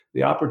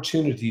the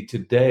opportunity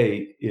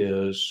today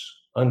is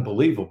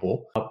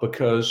unbelievable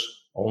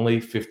because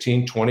only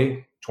 15,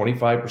 20,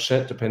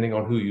 25%, depending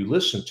on who you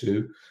listen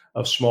to,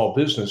 of small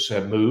business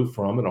have moved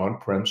from an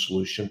on-prem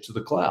solution to the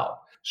cloud.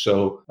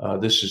 So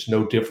this is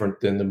no different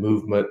than the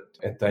movement,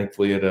 and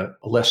thankfully at a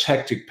less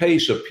hectic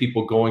pace, of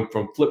people going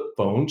from flip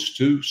phones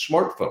to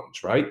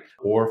smartphones, right?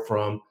 Or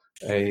from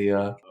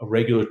a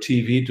regular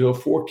TV to a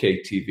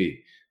 4K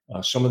TV.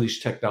 Some of these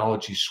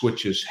technology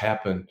switches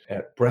happen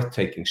at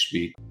breathtaking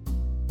speed.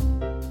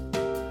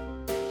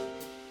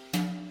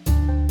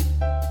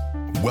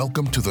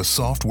 Welcome to the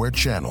Software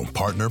Channel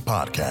Partner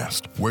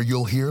Podcast, where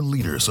you'll hear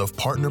leaders of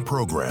partner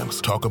programs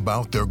talk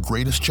about their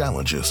greatest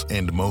challenges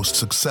and most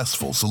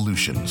successful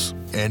solutions.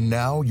 And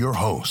now your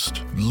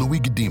host, Louis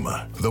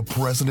Gadima, the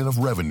President of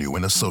Revenue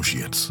and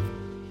Associates.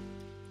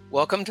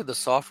 Welcome to the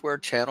Software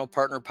Channel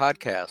Partner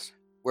Podcast,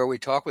 where we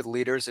talk with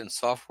leaders in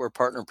software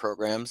partner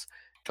programs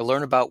to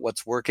learn about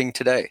what's working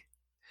today.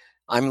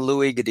 I'm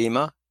Louis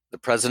Gadima, the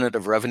President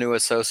of Revenue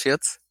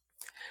Associates,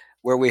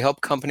 where we help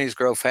companies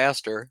grow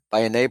faster by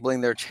enabling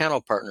their channel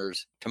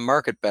partners to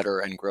market better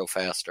and grow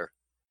faster.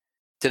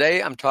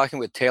 Today, I'm talking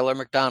with Taylor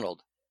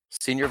Macdonald,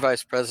 Senior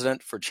Vice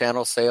President for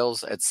Channel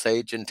Sales at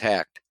Sage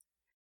Intacct.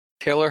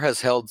 Taylor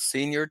has held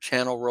senior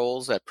channel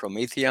roles at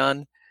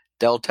Prometheon,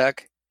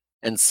 Deltek,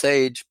 and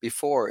Sage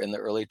before in the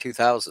early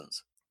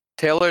 2000s.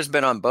 Taylor's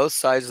been on both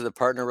sides of the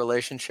partner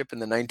relationship in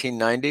the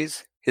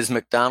 1990s. His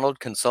Macdonald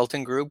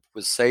Consulting Group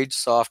was Sage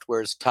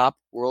Software's top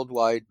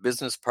worldwide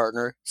business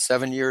partner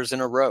 7 years in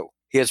a row.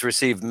 He has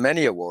received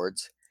many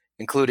awards,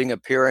 including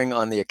appearing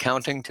on the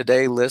Accounting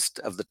Today list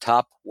of the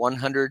top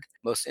 100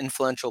 most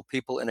influential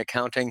people in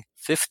accounting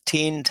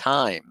 15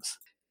 times.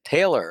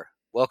 Taylor,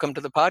 welcome to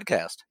the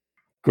podcast.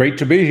 Great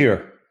to be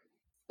here.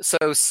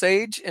 So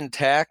Sage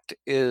Intacct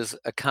is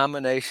a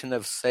combination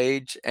of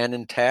Sage and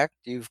Intacct.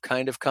 You've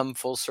kind of come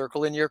full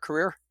circle in your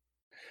career?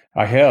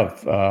 I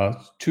have.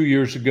 2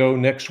 years ago,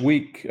 next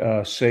week,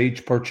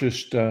 Sage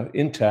purchased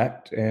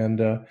Intacct,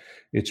 and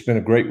it's been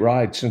a great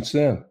ride since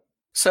then.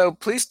 So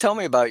please tell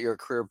me about your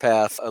career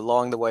path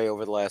along the way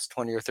over the last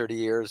 20 or 30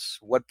 years.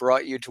 What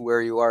brought you to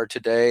where you are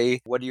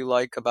today? What do you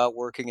like about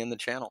working in the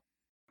channel?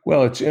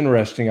 Well, it's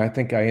interesting. I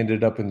think I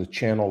ended up in the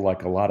channel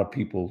like a lot of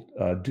people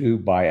do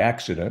by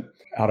accident.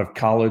 Out of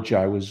college,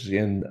 I was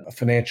in a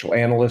financial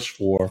analyst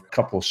for a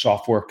couple of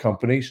software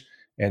companies.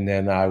 And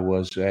then I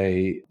was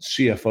a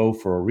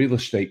CFO for a real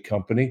estate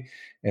company.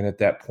 And at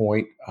that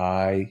point,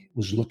 I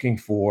was looking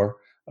for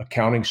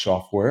accounting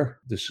software.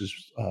 This is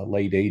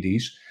late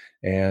 80s.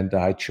 And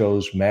I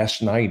chose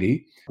Mass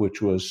 90,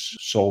 which was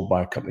sold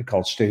by a company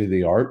called State of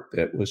the Art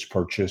that was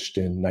purchased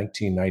in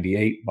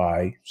 1998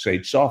 by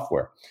Sage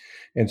Software.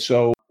 And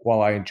so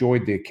while I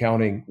enjoyed the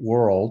accounting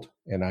world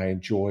and I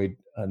enjoyed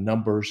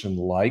numbers and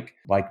the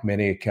like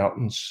many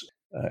accountants,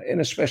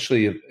 and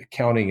especially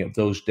accounting of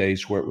those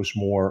days where it was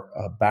more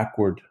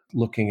backward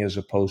looking as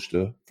opposed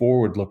to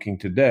forward looking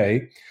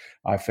today,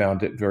 I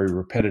found it very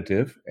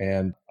repetitive.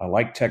 And I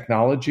liked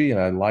technology and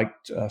I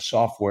liked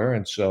software.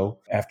 And so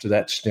after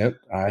that stint,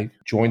 I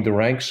joined the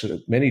ranks,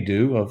 that many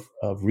do,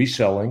 of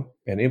reselling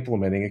and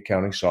implementing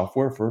accounting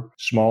software for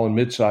small and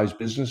mid-sized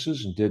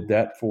businesses, and did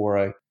that for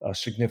a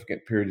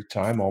significant period of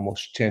time,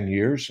 almost 10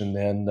 years. And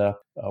then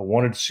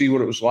wanted to see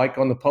what it was like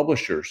on the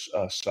publisher's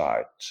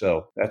side.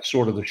 So that's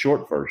sort of the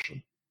short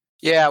version.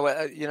 Yeah,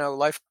 well,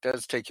 life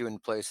does take you in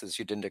places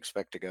you didn't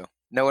expect to go.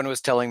 No one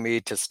was telling me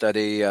to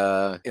study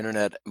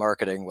internet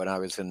marketing when I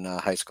was in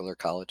high school or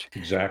college.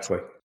 Exactly.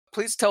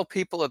 Please tell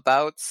people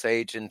about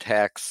Sage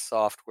Intacct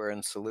software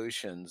and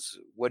solutions.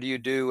 What do you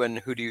do and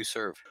who do you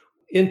serve?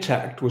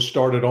 Intacct was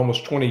started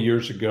almost 20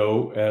 years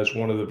ago as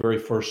one of the very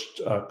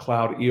first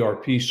cloud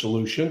ERP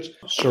solutions,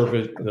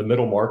 serving the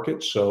middle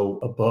market, so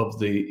above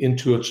the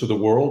Intuits of the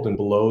world and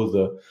below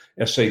the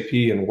SAP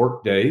and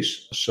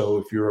Workdays. So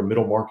if you're a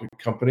middle market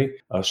company,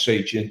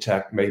 Sage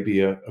Intacct may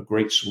be a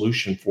great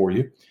solution for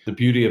you. The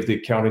beauty of the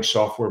accounting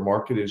software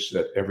market is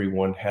that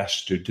everyone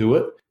has to do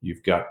it.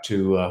 You've got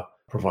to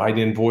provide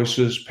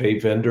invoices, pay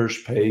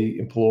vendors, pay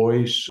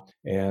employees,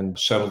 and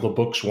settle the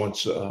books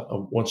once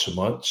a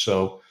month.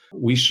 So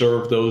we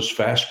serve those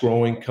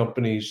fast-growing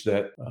companies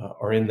that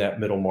are in that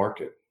middle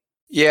market.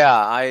 Yeah,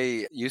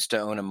 I used to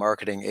own a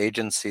marketing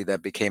agency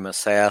that became a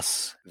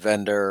SaaS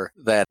vendor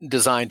that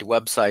designed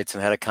websites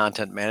and had a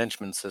content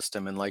management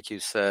system. And like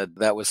you said,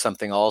 that was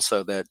something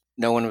also that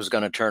no one was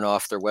going to turn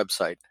off their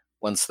website.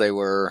 Once they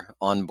were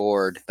on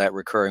board, that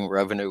recurring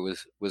revenue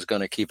was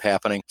going to keep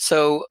happening.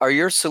 So are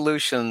your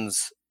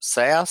solutions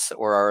SaaS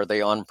or are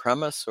they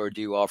on-premise, or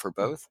do you offer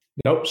both?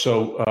 Nope.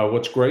 So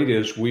what's great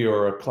is we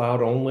are a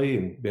cloud only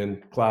and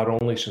been cloud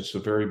only since the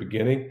very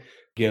beginning.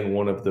 Again,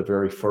 one of the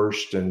very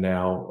first and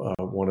now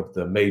one of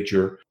the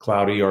major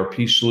cloud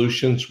ERP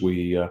solutions.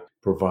 We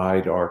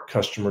provide our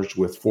customers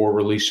with 4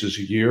 releases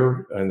a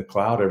year in the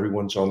cloud.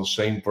 Everyone's on the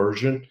same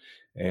version.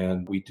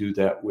 And we do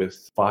that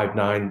with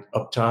 5.9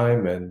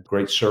 uptime and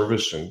great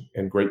service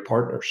and great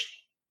partners.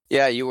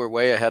 Yeah, you were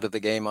way ahead of the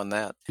game on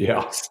that.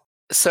 Yeah.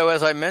 So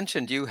as I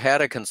mentioned, you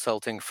had a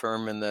consulting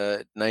firm in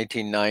the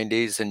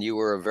 1990s and you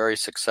were a very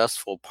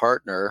successful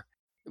partner.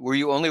 Were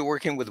you only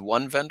working with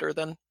one vendor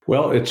then?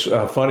 Well, it's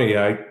funny.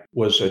 I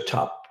was a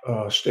top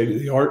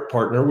state-of-the-art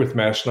partner with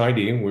Mass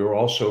 90, and we were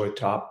also a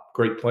top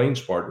Great Plains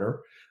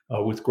partner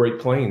with Great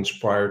Plains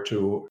prior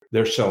to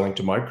their selling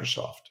to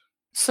Microsoft.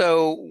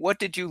 So what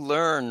did you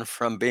learn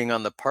from being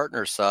on the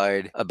partner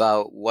side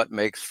about what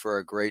makes for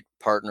a great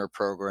partner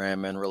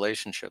program and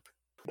relationship?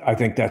 I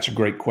think that's a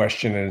great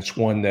question, and it's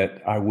one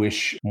that I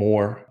wish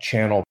more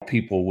channel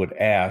people would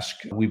ask.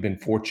 We've been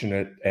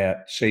fortunate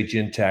at Sage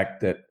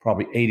Intacct that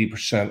probably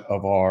 80%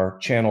 of our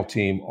channel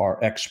team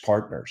are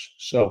ex-partners.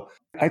 So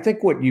I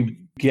think what you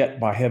get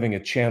by having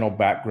a channel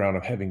background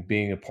of having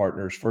being a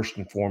partner is first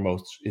and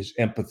foremost is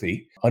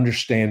empathy,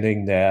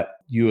 understanding that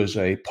you as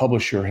a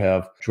publisher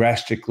have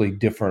drastically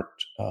different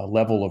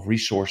level of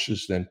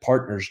resources than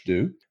partners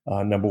do,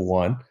 number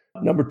one.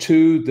 Number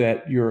two,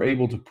 that you're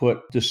able to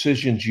put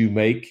decisions you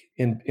make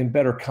in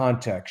better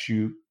context.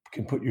 You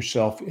can put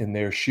yourself in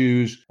their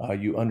shoes.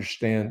 You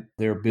understand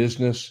their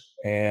business,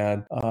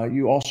 and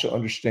you also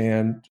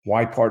understand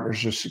why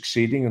partners are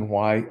succeeding and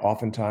why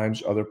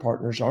oftentimes other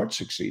partners aren't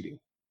succeeding.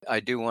 I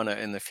do want to,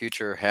 in the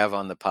future, have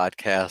on the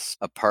podcast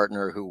a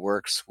partner who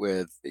works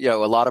with, a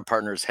lot of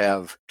partners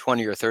have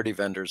 20 or 30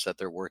 vendors that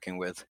they're working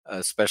with,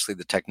 especially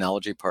the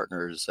technology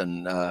partners.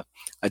 And I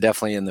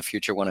definitely in the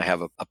future want to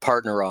have a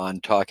partner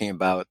on talking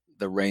about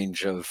the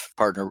range of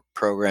partner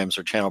programs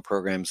or channel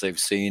programs they've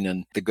seen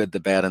and the good, the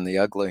bad, and the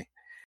ugly.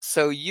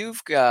 So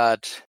you've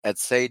got at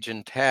Sage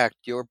Intacct,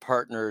 your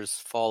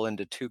partners fall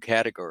into two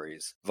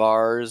categories,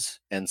 VARs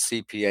and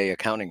CPA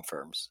accounting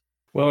firms.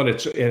 Well, and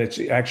it's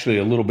actually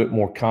a little bit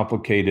more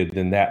complicated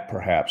than that,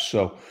 perhaps.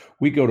 So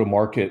we go to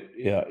market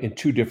in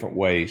two different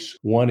ways.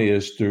 One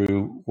is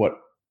through what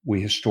we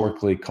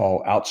historically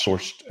call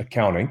outsourced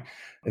accounting,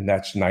 and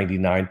that's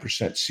 99%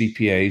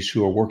 CPAs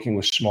who are working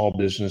with small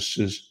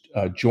businesses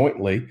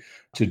jointly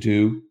to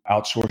do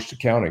outsourced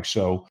accounting.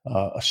 So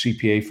a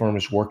CPA firm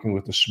is working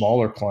with a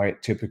smaller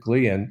client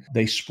typically, and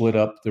they split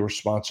up the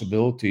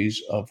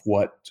responsibilities of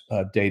what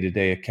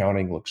day-to-day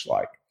accounting looks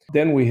like.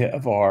 Then we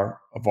have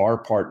our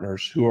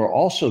partners who are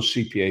also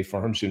CPA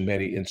firms in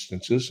many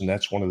instances, and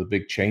that's one of the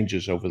big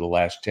changes over the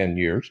last 10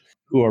 years,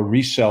 who are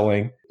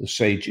reselling the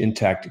Sage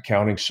Intacct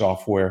accounting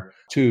software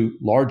to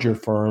larger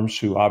firms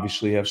who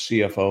obviously have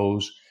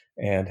CFOs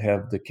and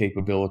have the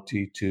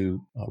capability to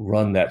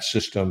run that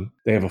system.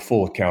 They have a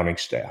full accounting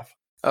staff.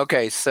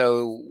 Okay,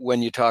 so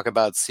when you talk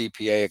about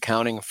CPA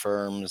accounting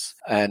firms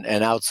and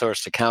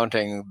outsourced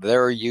accounting,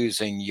 they're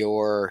using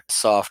your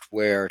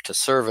software to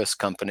service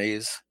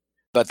companies,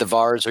 but the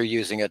VARs are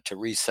using it to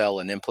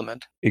resell and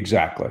implement?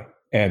 Exactly.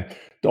 And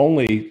the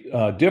only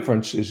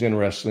difference is,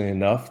 interestingly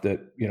enough, that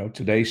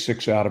today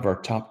 6 out of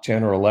our top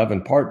 10 or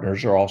 11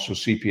 partners are also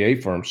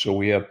CPA firms. So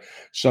we have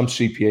some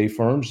CPA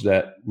firms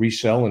that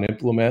resell and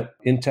implement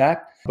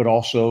Intacct, but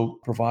also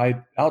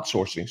provide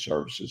outsourcing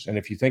services. And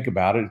if you think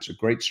about it, it's a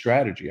great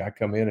strategy. I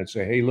come in and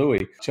say, "Hey,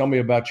 Louis, tell me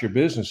about your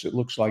business. It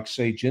looks like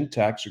Sage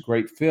Intacct's a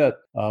great fit.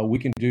 We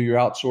can do your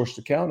outsourced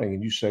accounting."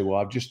 And you say, "Well,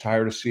 I've just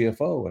hired a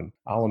CFO." And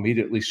I'll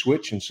immediately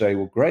switch and say,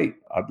 "Well, great.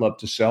 I'd love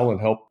to sell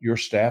and help your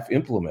staff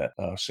implement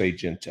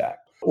Sage Intacct,"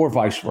 or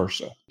vice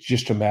versa. It's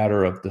just a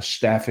matter of the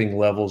staffing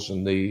levels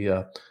and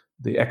the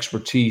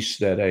expertise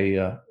that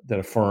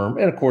a firm,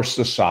 and of course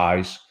the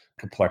size,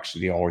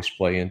 complexity always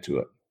play into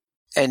it.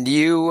 And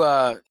you,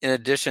 in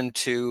addition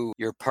to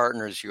your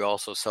partners, you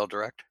also sell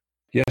direct?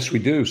 Yes, we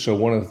do. So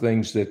one of the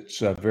things that's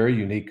very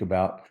unique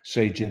about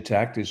Sage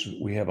Intacct is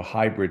we have a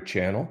hybrid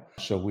channel.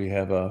 So we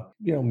have a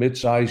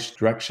mid-sized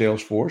direct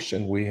sales force,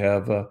 and we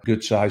have a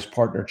good-sized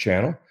partner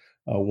channel.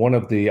 One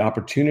of the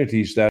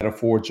opportunities that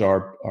affords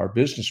our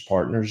business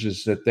partners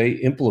is that they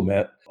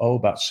implement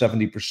about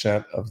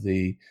 70% of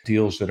the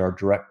deals that our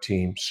direct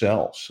team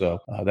sells. So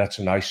that's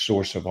a nice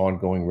source of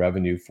ongoing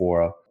revenue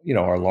for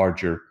our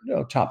larger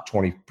top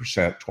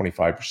 20%,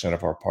 25%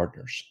 of our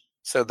partners.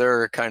 So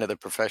they're kind of the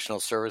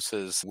professional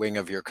services wing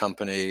of your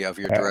company, of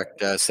your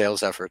direct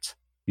sales efforts.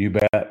 You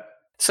bet.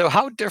 So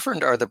how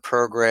different are the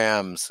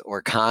programs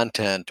or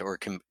content or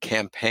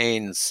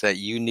campaigns that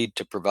you need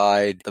to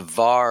provide the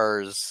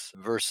VARs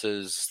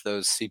versus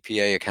those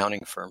CPA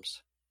accounting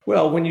firms?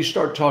 Well, when you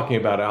start talking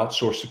about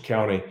outsourced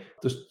accounting,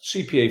 the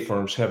CPA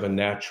firms have a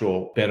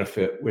natural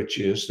benefit, which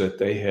is that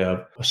they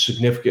have a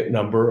significant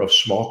number of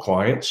small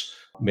clients,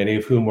 many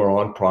of whom are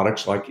on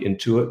products like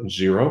Intuit and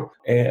Xero.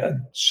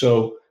 And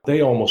so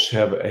they almost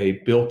have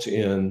a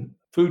built-in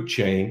food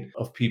chain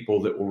of people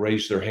that will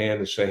raise their hand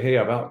and say, "Hey,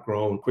 I've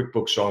outgrown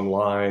QuickBooks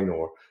Online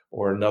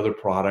or another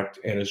product,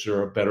 and is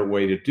there a better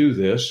way to do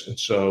this?" And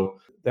so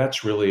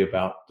that's really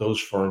about those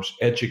firms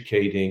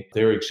educating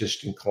their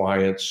existing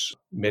clients,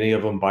 many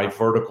of them by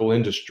vertical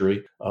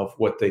industry, of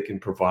what they can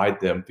provide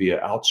them via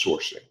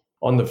outsourcing.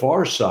 On the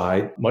VAR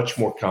side, much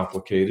more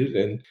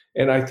complicated.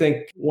 And I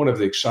think one of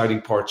the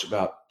exciting parts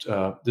about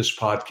this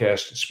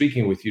podcast and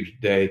speaking with you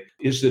today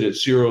is that it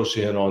zeroes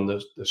in on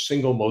the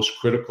single most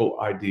critical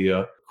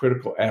idea,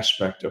 critical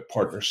aspect of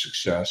partner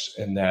success,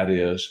 and that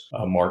is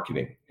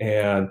marketing.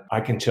 And I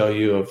can tell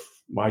you of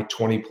my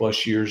 20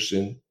 plus years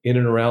in and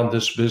around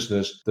this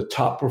business, the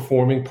top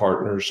performing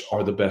partners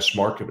are the best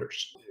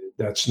marketers.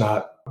 That's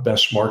not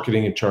best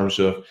marketing in terms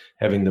of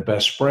having the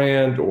best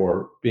brand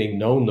or being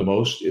known the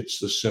most. It's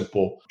the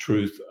simple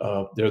truth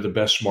of they're the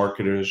best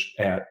marketers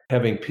at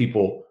having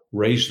people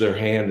raise their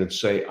hand and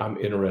say, I'm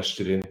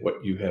interested in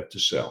what you have to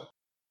sell.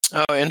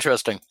 Oh,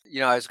 interesting.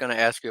 I was going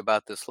to ask you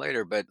about this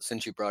later, but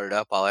since you brought it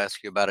up, I'll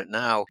ask you about it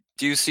now.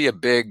 Do you see a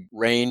big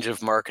range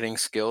of marketing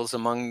skills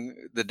among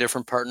the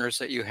different partners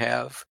that you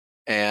have?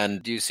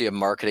 And do you see a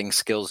marketing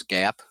skills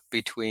gap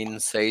between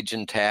Sage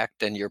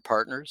Intacct and your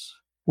partners?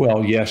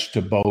 Well, yes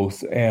to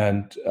both.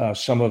 And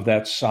some of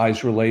that's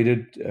size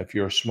related. If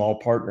you're a small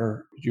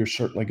partner, you're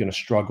certainly going to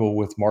struggle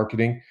with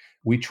marketing.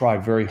 We try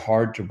very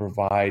hard to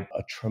provide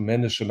a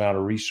tremendous amount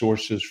of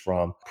resources,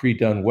 from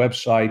pre-done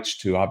websites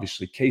to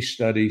obviously case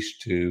studies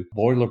to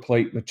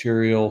boilerplate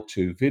material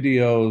to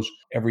videos,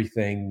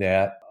 everything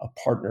that a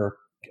partner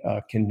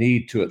can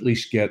need to at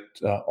least get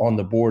on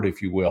the board,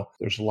 if you will.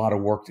 There's a lot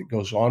of work that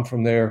goes on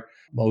from there.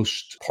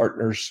 Most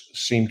partners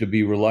seem to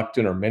be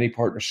reluctant, or many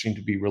partners seem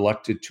to be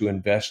reluctant to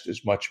invest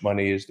as much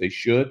money as they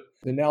should.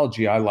 The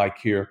analogy I like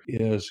here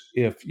is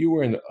if you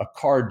were in a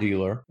car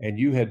dealer and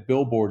you had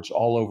billboards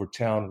all over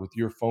town with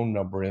your phone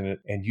number in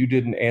it and you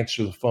didn't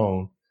answer the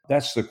phone,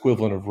 that's the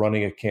equivalent of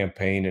running a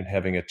campaign and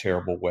having a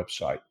terrible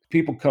website.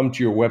 People come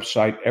to your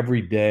website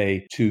every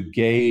day to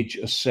gauge,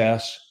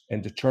 assess,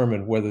 and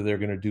determine whether they're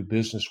going to do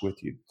business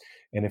with you.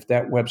 And if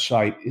that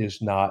website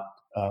is not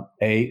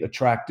A,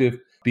 attractive,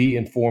 B,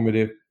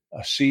 informative,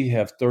 C,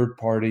 have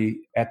third-party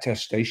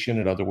attestation,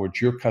 in other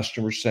words, your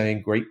customers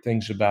saying great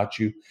things about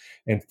you,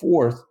 and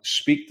fourth,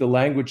 speak the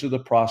language of the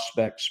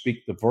prospect,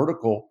 speak the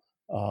vertical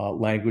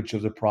language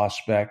of the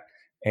prospect,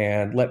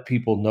 and let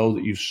people know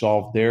that you've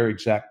solved their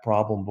exact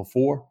problem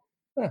before,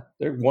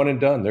 they're one and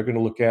done. They're going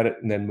to look at it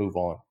and then move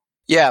on.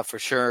 Yeah, for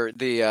sure.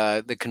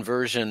 The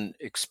conversion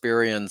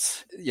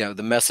experience, the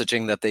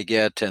messaging that they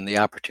get and the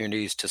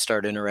opportunities to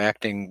start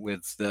interacting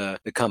with the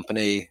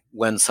company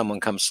when someone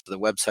comes to the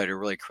website are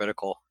really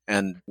critical.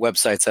 And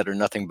websites that are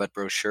nothing but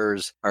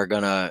brochures are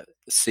going to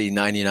see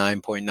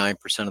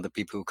 99.9% of the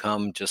people who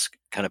come just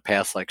kind of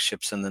pass like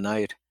ships in the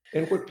night.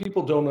 And what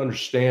people don't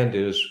understand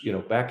is,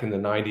 back in the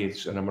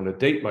 90s, and I'm going to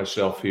date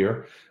myself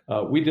here,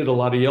 we did a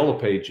lot of Yellow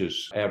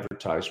Pages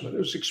advertisement. It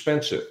was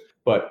expensive.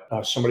 But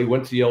somebody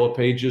went to Yellow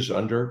Pages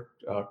under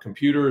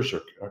computers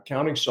or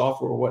accounting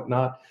software or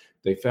whatnot.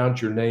 They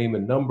found your name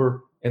and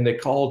number and they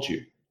called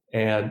you.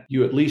 And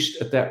you at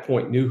least at that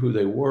point knew who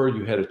they were.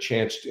 You had a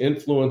chance to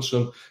influence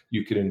them.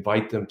 You could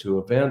invite them to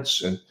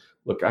events. And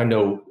look, I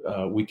know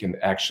we can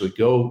actually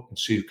go and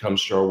see who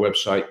comes to our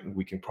website, and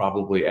we can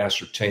probably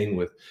ascertain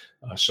with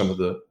some of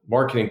the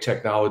marketing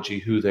technology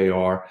who they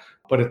are.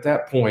 But at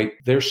that point,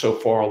 they're so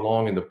far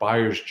along in the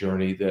buyer's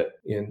journey that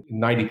in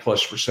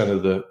 90+%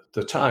 of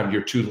the time,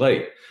 you're too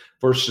late.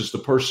 Versus the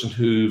person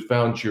who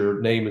found your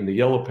name in the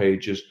Yellow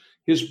Pages,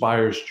 his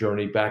buyer's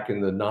journey back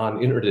in the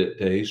non-internet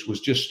days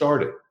was just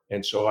started.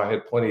 And so I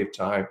had plenty of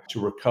time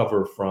to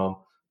recover from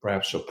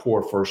perhaps a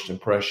poor first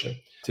impression.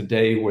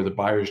 Today, where the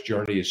buyer's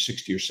journey is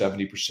 60 or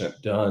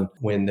 70% done,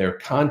 when they're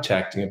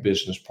contacting a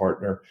business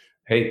partner,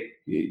 hey,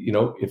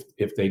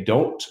 if they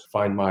don't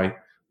find my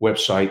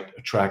website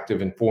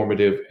attractive,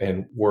 informative,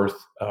 and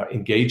worth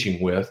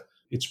engaging with,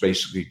 it's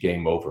basically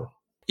game over.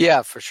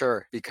 Yeah, for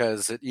sure.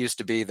 Because it used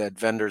to be that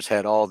vendors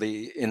had all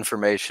the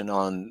information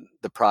on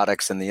the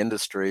products in the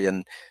industry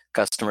and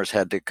customers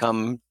had to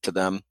come to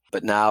them.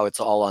 But now it's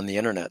all on the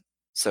internet.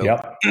 So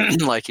Yep.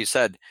 Like you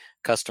said,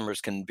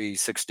 customers can be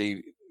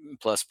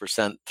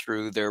 60+%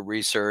 through their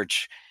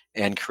research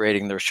and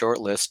creating their short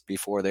list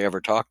before they ever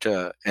talk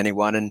to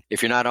anyone. And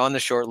if you're not on the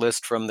short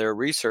list from their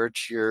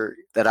research,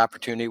 that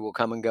opportunity will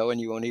come and go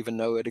and you won't even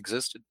know it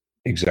existed.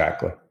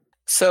 Exactly.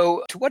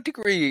 So to what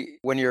degree,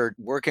 when you're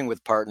working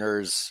with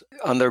partners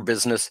on their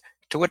business,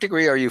 to what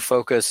degree are you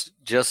focused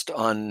just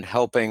on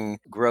helping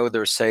grow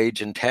their Sage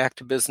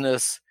Intacct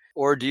business?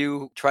 Or do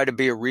you try to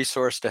be a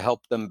resource to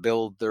help them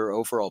build their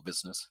overall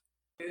business?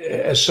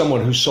 As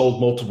someone who sold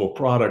multiple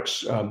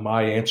products,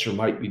 my answer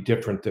might be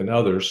different than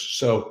others.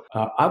 So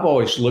I've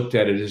always looked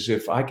at it as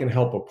if I can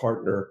help a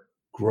partner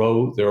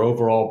grow their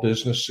overall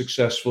business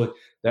successfully,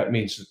 that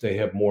means that they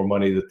have more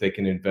money that they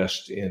can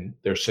invest in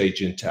their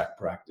Sage Intacct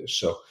practice.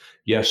 So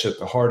yes, at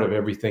the heart of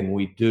everything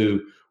we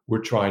do, we're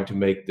trying to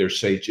make their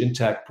Sage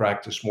Intacct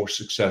practice more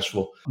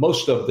successful.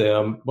 Most of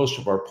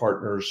our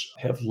partners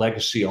have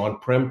legacy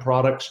on-prem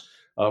products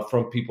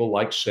from people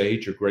like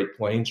Sage or Great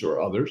Plains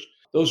or others.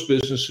 Those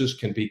businesses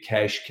can be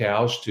cash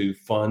cows to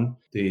fund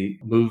the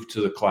move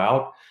to the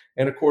cloud.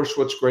 And of course,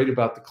 what's great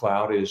about the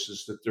cloud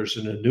is that there's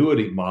an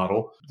annuity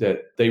model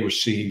that they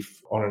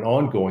receive on an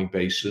ongoing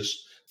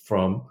basis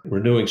from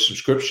renewing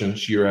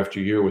subscriptions year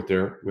after year with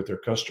their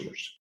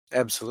customers.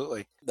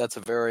 Absolutely. That's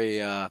a very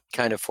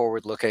kind of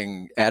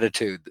forward-looking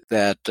attitude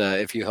that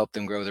if you help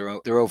them grow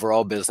their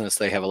overall business,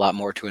 they have a lot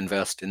more to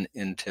invest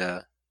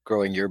into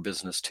growing your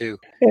business too.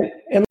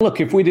 And look,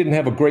 if we didn't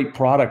have a great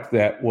product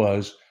that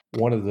was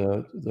one of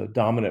the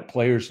dominant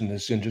players in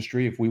this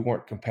industry, if we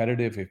weren't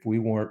competitive, if we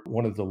weren't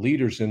one of the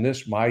leaders in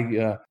this,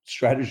 my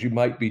strategy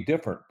might be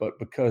different. But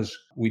because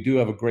we do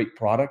have a great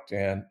product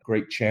and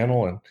great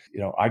channel, and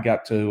I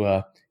got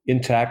to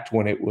Intacct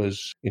when it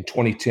was in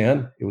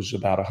 2010, it was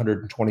about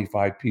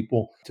 125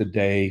 people.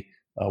 Today,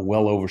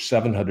 well over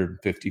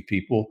 750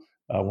 people.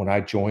 When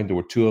I joined, there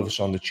were two of us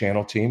on the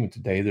channel team, and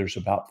today there's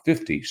about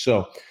 50.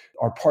 So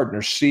our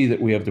partners see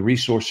that we have the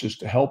resources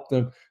to help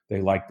them.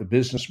 They like the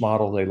business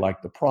model, they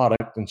like the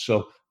product. And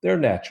so their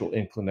natural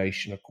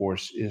inclination, of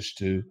course, is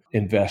to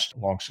invest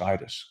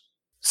alongside us.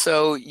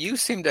 So you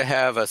seem to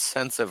have a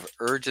sense of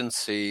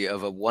urgency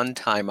of a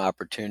one-time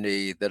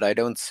opportunity that I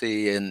don't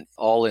see in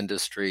all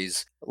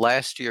industries.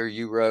 Last year,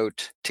 you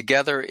wrote,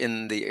 "Together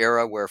in the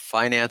era where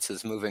finance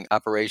is moving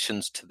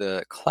operations to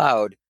the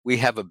cloud, we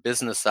have a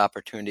business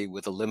opportunity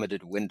with a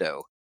limited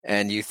window."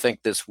 And you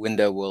think this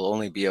window will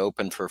only be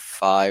open for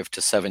 5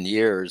 to 7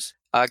 years.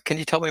 Can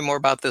you tell me more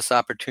about this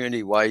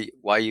opportunity,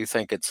 why you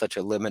think it's such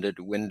a limited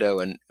window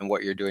and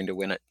what you're doing to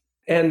win it?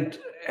 And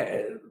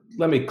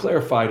let me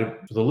clarify to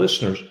the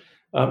listeners,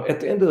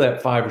 at the end of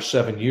that 5 or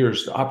 7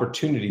 years, the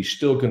opportunity is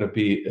still going to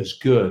be as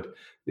good.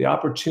 The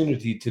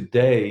opportunity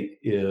today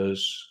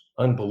is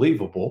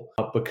unbelievable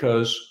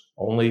because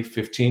only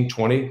 15,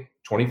 20,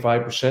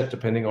 25%,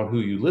 depending on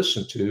who you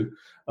listen to,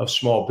 of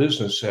small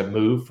business have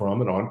moved from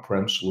an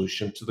on-prem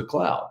solution to the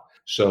cloud.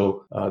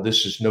 So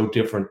this is no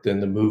different than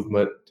the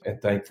movement,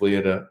 and thankfully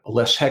at a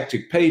less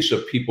hectic pace,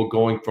 of people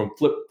going from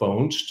flip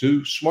phones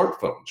to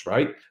smartphones,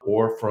 right?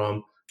 Or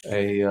from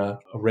a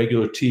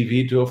regular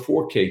TV to a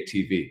 4K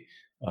TV.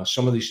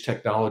 Some of these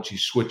technology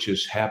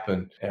switches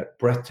happen at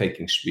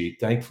breathtaking speed.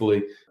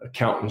 Thankfully,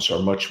 accountants are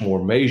much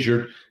more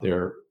measured.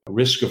 They're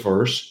risk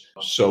averse.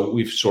 So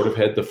we've sort of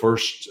had the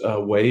first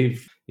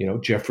wave,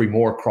 Jeffrey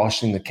Moore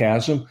crossing the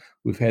chasm.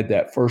 We've had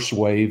that first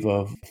wave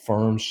of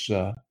firms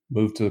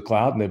move to the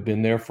cloud, and they've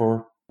been there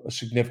for a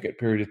significant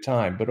period of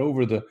time. But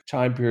over the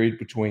time period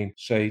between,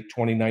 say,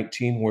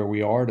 2019, where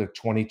we are, to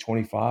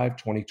 2025,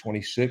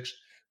 2026,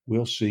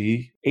 we'll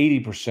see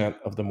 80%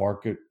 of the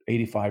market,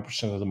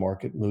 85% of the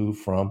market move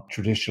from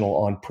traditional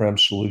on-prem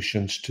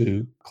solutions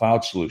to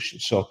cloud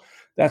solutions. So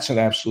that's an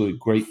absolutely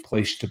great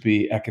place to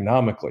be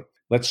economically.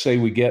 Let's say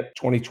we get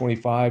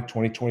 2025,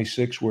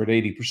 2026, we're at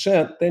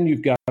 80%, then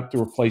you've got the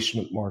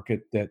replacement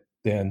market that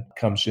then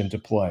comes into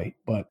play.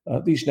 But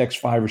these next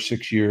 5 or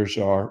 6 years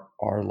are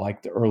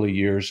like the early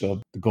years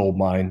of the gold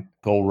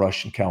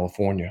rush in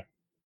California.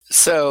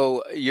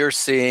 So you're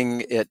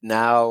seeing it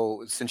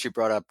now, since you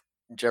brought up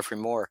Jeffrey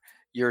Moore,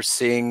 you're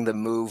seeing the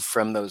move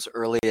from those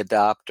early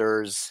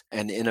adopters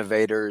and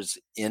innovators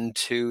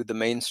into the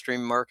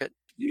mainstream market?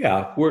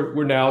 Yeah,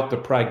 we're now the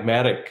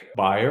pragmatic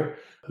buyer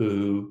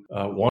who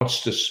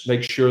wants to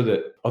make sure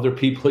that other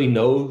people he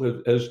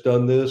knows has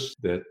done this,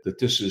 that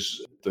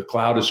the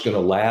cloud is going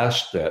to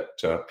last,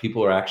 that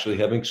people are actually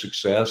having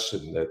success,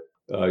 and that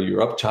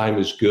your uptime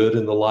is good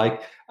and the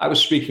like. I was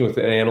speaking with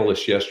an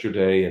analyst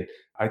yesterday, and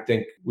I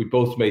think we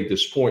both made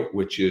this point,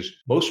 which is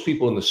most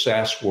people in the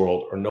SaaS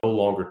world are no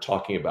longer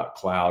talking about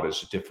cloud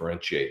as a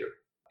differentiator.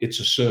 It's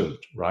assumed,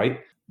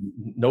 right?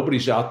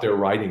 Nobody's out there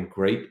writing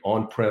great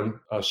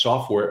on-prem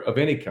software of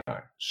any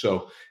kind.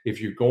 So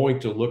if you're going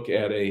to look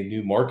at a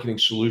new marketing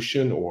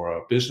solution or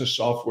a business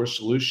software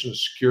solution, a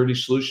security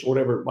solution,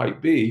 whatever it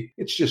might be,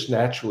 it's just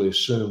naturally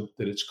assumed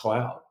that it's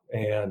cloud.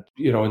 And,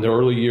 in the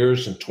early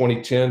years in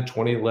 2010,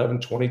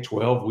 2011,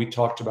 2012, we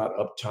talked about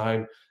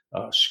uptime,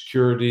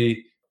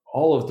 security,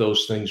 all of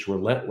those things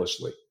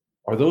relentlessly.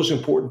 Are those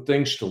important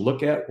things to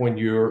look at when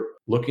you're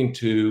looking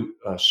to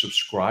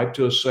subscribe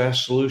to a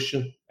SaaS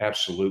solution?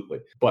 Absolutely.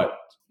 But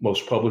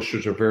most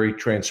publishers are very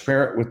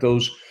transparent with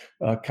those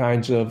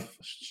kinds of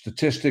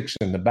statistics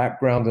and the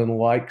background and the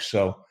like.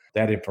 So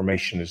that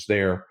information is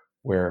there,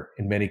 where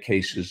in many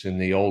cases in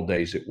the old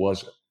days it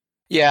wasn't.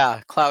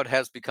 Yeah, cloud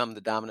has become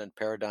the dominant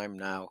paradigm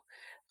now.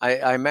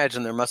 I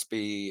imagine there must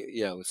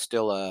be,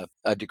 still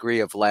a degree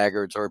of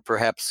laggards, or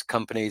perhaps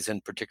companies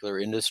in particular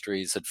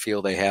industries that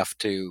feel they have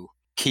to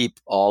keep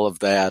all of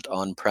that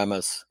on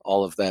premise,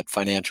 all of that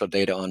financial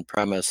data on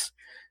premise.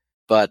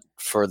 But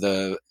for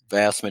the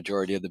vast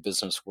majority of the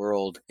business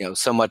world,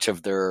 so much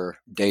of their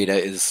data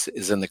is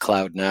in the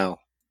cloud now.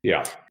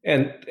 Yeah.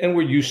 And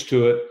we're used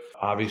to it,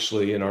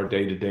 obviously, in our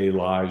day-to-day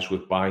lives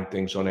with buying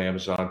things on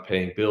Amazon,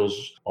 paying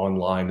bills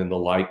online and the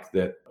like,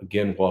 that,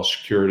 again, while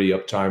security,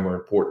 uptime are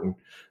important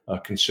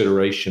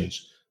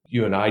considerations,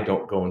 you and I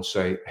don't go and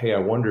say, hey, I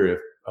wonder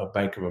if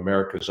Bank of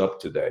America is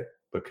up today,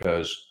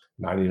 because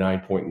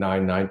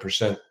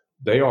 99.99%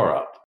 they are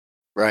up.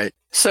 Right.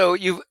 So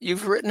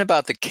you've written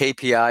about the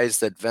KPIs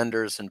that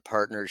vendors and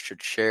partners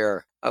should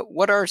share.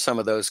 What are some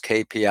of those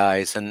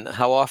KPIs, and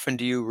how often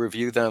do you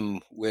review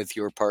them with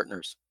your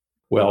partners?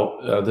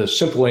 Well, the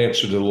simple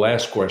answer to the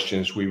last question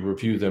is we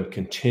review them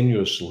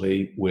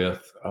continuously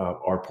with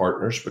our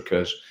partners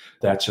because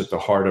that's at the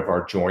heart of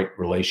our joint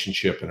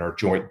relationship and our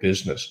joint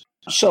business.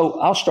 So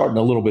I'll start in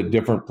a little bit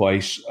different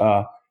place.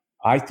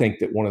 I think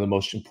that one of the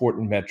most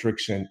important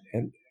metrics, and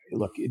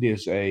look, it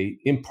is a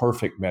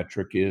imperfect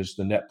metric, is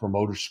the Net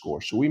Promoter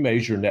Score. So we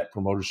measure Net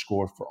Promoter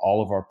Score for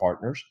all of our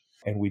partners,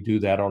 and we do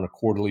that on a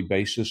quarterly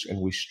basis. And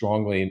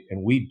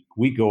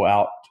we go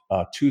out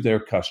to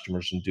their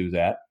customers and do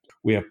that.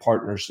 We have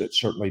partners that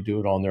certainly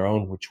do it on their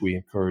own, which we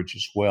encourage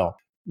as well.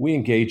 We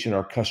engage in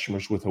our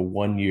customers with a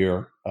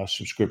 1-year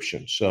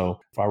subscription.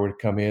 So if I were to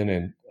come in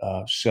and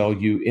sell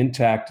you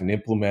Intacct and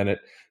implement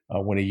it,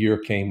 when a year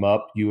came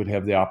up, you would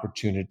have the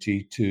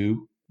opportunity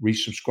to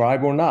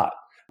resubscribe or not.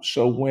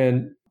 So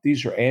when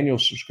these are annual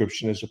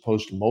subscription as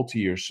opposed to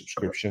multi-year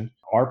subscription,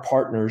 our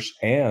partners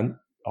and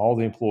all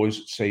the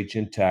employees at Sage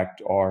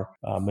Intacct are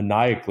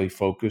maniacally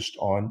focused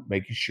on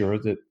making sure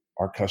that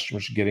our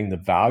customers are getting the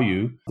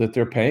value that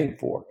they're paying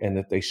for and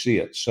that they see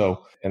it.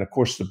 So, and of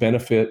course, the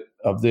benefit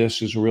of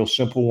this is a real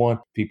simple one.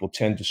 People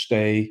tend to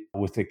stay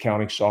with the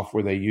accounting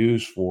software they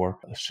use for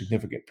a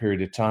significant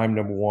period of time,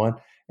 number one,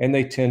 and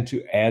they tend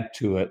to add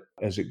to it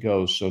as it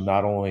goes. So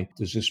not only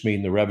does this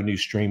mean the revenue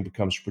stream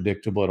becomes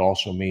predictable, it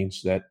also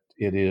means that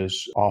it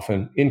is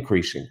often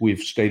increasing.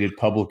 We've stated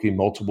publicly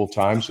multiple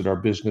times that our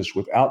business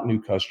without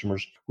new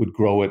customers would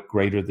grow at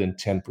greater than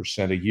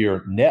 10% a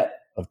year net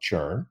of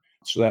churn.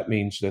 So that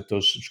means that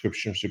those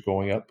subscriptions are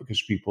going up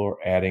because people are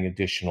adding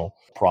additional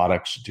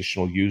products,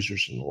 additional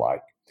users and the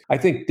like. I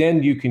think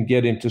then you can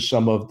get into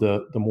some of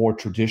the more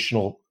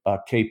traditional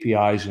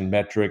KPIs and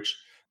metrics,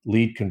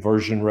 lead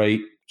conversion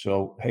rate.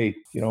 So, hey,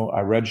 I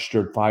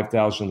registered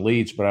 5,000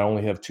 leads, but I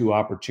only have 2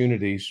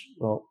 opportunities.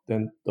 Well,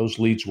 then those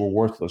leads were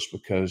worthless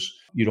because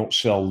you don't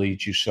sell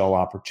leads, you sell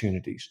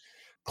opportunities.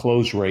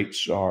 Close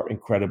rates are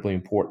incredibly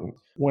important.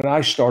 When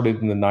I started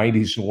in the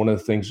 90s, and one of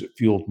the things that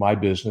fueled my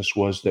business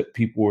was that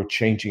people were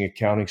changing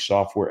accounting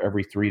software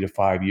every 3 to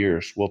 5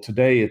 years. Well,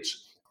 today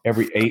it's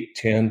every 8,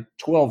 10,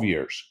 12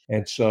 years.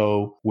 And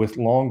so with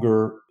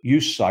longer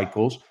use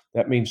cycles,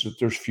 that means that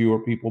there's fewer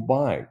people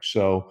buying.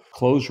 So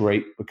close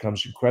rate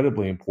becomes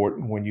incredibly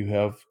important when you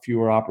have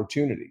fewer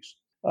opportunities.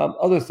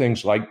 Other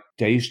things like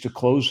days to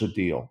close a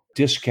deal,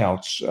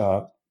 discounts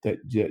that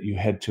you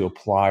had to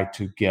apply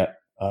to get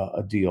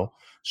a deal.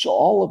 So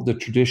all of the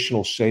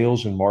traditional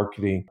sales and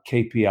marketing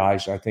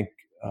KPIs, I think,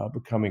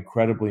 become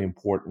incredibly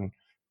important.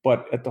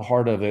 But at the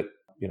heart of it,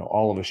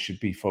 all of us should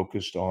be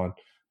focused on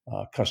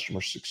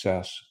customer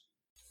success.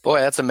 Boy,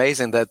 that's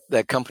amazing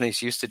that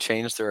companies used to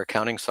change their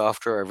accounting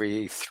software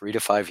every 3 to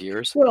 5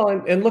 years. Well,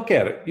 and look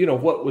at it.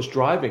 What was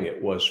driving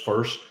it was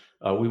first,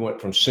 we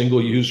went from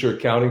single user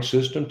accounting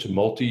system to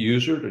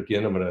multi-user.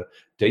 Again, I'm going to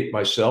date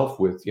myself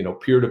with,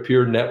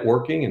 peer-to-peer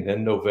networking, and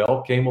then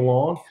Novell came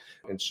along.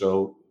 And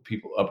so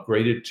people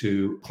upgraded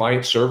to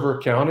client server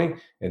accounting.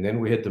 And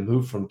then we had to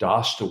move from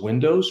DOS to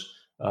Windows.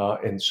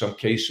 In some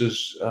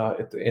cases,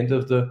 at the end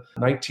of the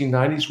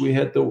 1990s, we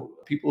had the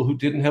people who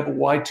didn't have a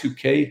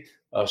Y2K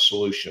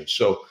solution.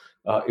 So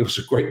it was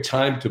a great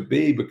time to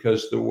be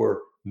because there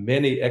were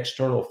many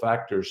external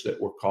factors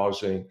that were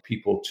causing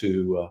people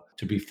to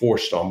be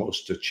forced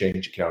almost to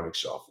change accounting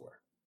software.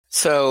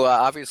 So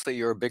obviously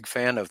you're a big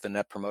fan of the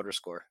Net Promoter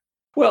Score.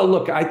 Well,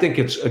 look, I think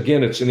it's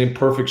an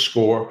imperfect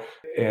score,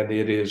 and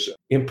it is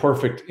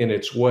imperfect in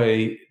its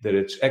way that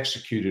it's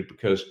executed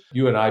because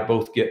you and I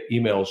both get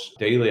emails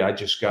daily. I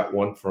just got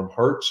one from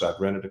Hertz. I've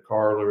rented a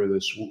car earlier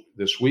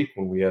this week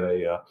when we had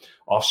a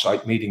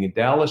offsite meeting in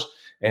Dallas,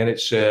 and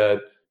it said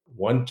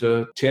 1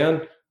 to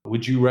 10,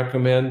 would you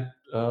recommend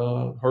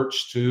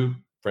Hertz to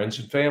friends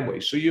and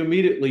family? So you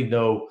immediately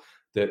know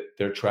that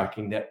they're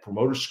tracking Net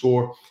Promoter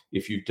Score.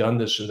 If you've done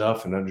this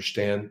enough and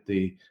understand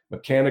the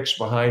mechanics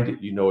behind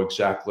it, you know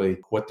exactly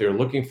what they're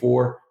looking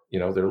for.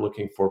 They're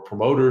looking for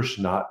promoters,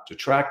 not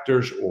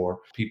detractors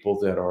or people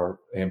that are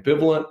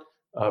ambivalent.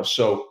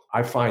 So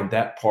I find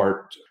that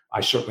part,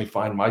 I certainly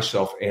find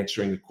myself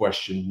answering the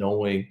question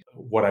knowing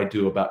what I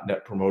do about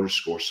Net Promoter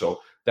Score. So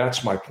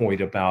that's my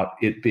point about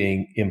it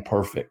being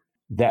imperfect.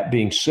 That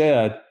being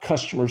said,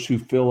 customers who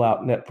fill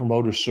out Net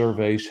Promoter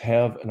surveys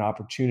have an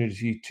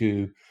opportunity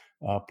to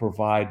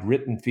provide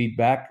written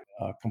feedback,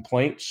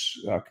 complaints,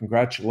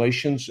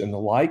 congratulations, and the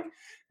like.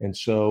 And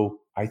so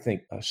I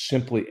think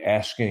simply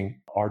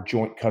asking our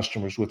joint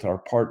customers with our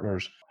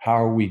partners,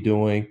 how are we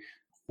doing?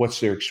 What's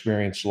their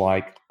experience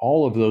like?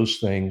 All of those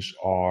things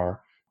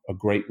are a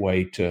great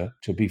way to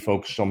be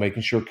focused on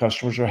making sure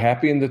customers are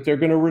happy and that they're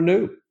going to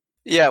renew.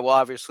 Yeah, well,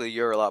 obviously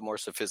you're a lot more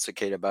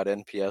sophisticated about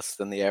NPS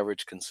than the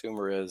average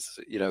consumer is.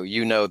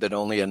 You know that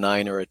only a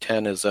 9 or a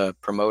 10 is a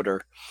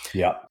promoter.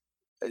 Yeah.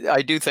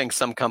 I do think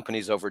some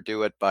companies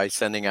overdo it by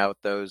sending out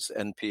those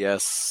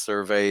NPS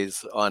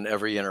surveys on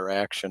every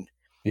interaction.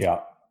 Yeah.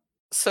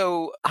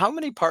 So how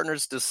many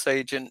partners does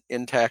Sage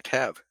Intacct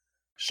have?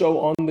 So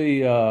on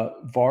the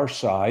VAR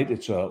side,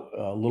 it's a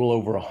little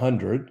over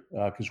 100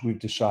 because we've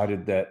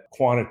decided that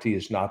quantity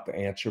is not the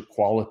answer.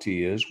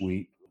 Quality is.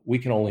 We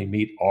can only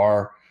meet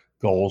our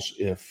goals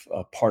if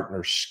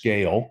partners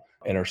scale.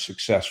 and are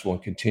successful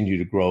and continue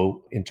to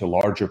grow into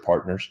larger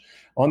partners.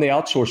 On the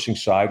outsourcing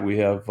side, we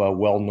have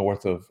well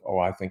north of,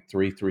 I think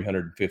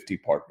 350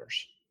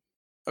 partners.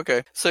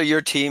 Okay. So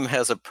your team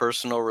has a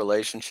personal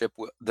relationship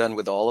then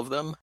with all of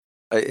them?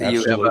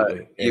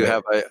 Absolutely. You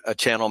have a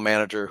channel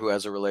manager who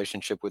has a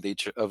relationship with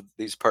each of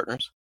these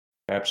partners?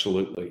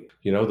 Absolutely.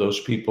 Those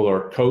people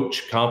are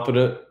coach,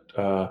 confidant,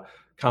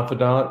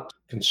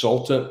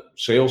 consultant,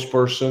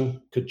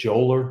 salesperson,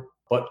 cajoler,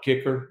 butt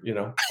kicker,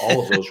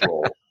 all of those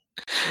roles.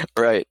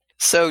 Right.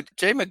 So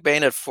Jay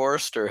McBain at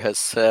Forrester has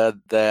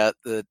said that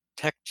the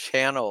tech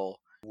channel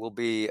will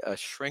be a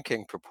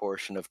shrinking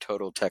proportion of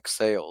total tech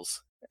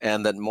sales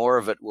and that more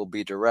of it will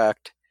be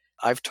direct.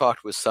 I've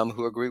talked with some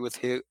who agree with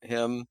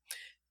him,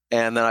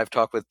 and then I've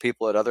talked with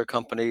people at other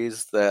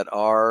companies that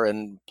are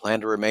and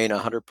plan to remain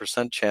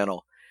 100%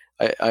 channel.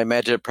 I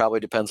imagine it probably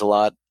depends a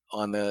lot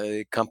on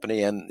the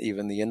company and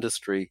even the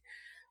industry.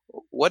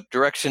 What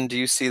direction do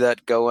you see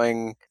that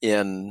going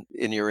in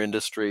your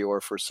industry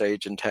or for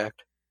Sage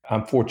Intacct?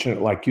 I'm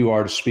fortunate, like you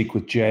are, to speak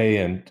with Jay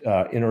and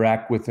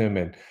interact with him.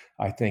 And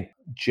I think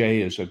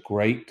Jay is a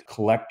great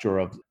collector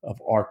of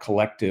our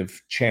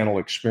collective channel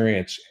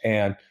experience.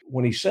 And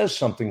when he says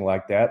something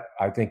like that,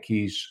 I think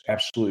he's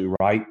absolutely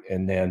right.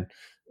 And then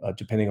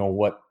depending on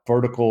what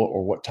vertical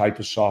or what type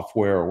of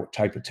software or what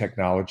type of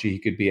technology, he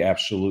could be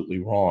absolutely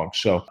wrong.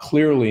 So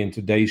clearly in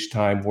today's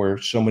time where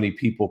so many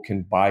people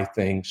can buy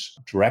things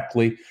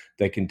directly,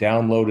 they can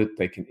download it,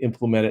 they can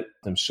implement it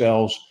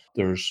themselves.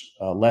 There's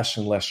less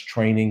and less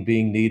training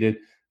being needed.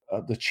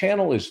 The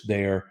channel is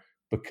there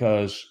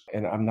because,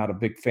 and I'm not a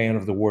big fan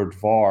of the word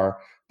VAR,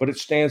 but it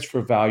stands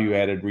for value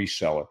added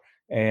reseller.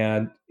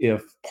 And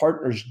if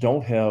partners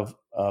don't have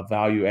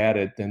value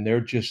added, then they're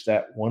just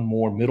that one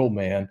more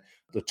middleman,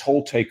 the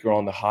toll taker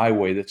on the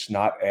highway that's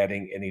not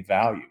adding any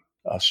value.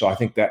 So I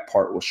think that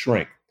part will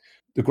shrink.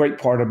 The great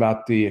part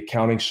about the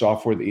accounting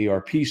software, the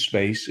ERP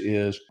space,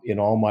 is in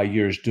all my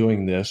years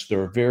doing this,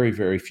 there are very,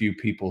 very few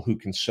people who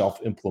can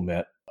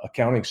self-implement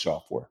accounting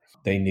software.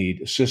 They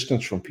need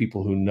assistance from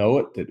people who know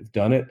it, that have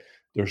done it.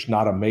 There's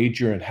not a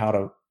major in how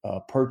to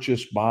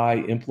purchase, buy,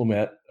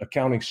 implement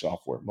accounting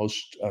software.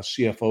 Most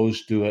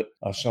CFOs do it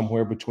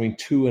somewhere between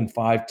 2 and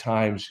 5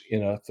 times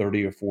in a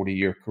 30 or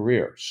 40-year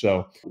career.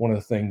 So one of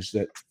the things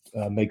that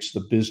makes the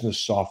business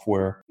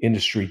software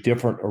industry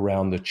different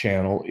around the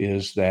channel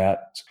is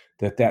that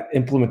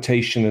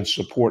implementation and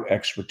support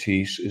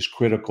expertise is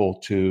critical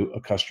to a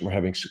customer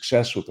having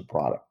success with the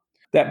product.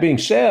 That being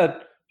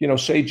said,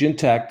 Sage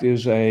Intacct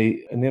is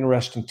an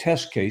interesting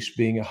test case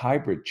being a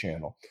hybrid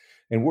channel.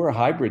 And we're a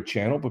hybrid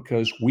channel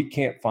because we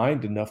can't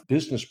find enough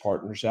business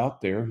partners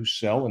out there who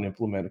sell and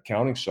implement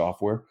accounting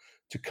software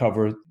to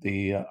cover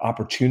the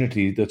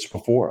opportunity that's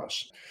before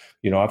us.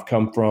 I've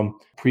come from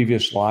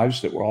previous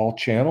lives that were all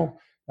channel,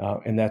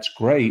 and that's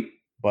great.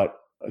 But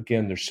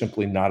again, there's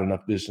simply not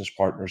enough business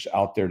partners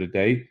out there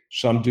today.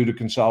 Some due to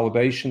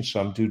consolidation,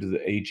 some due to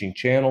the aging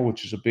channel,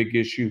 which is a big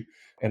issue,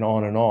 and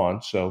on and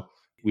on. So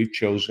we've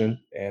chosen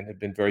and have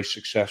been very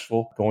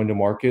successful going to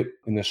market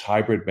in this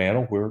hybrid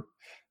manner where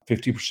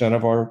 50%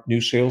 of our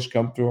new sales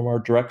come from our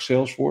direct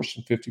sales force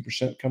and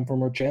 50% come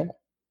from our channel.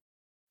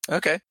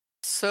 Okay.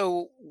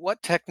 So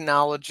what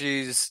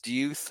technologies do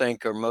you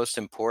think are most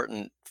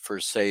important for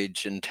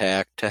Sage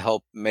Intacct to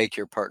help make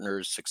your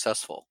partners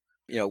successful?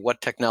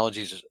 What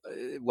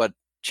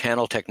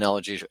channel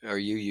technologies are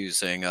you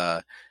using?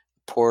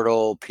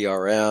 Portal,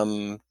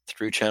 PRM,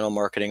 through channel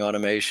marketing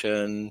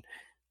automation,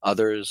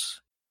 others?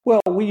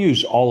 Well, we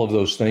use all of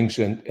those things.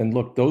 And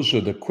look, those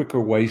are the quicker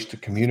ways to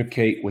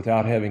communicate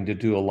without having to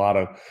do a lot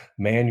of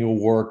manual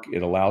work.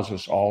 It allows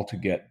us all to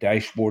get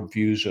dashboard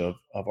views of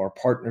our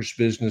partners'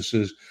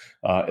 businesses.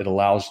 It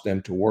allows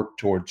them to work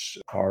towards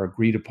our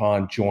agreed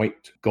upon joint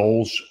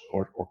goals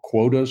or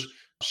quotas.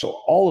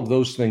 So all of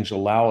those things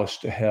allow us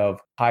to have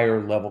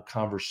higher level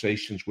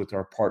conversations with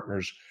our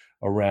partners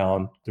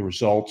around the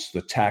results,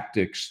 the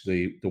tactics,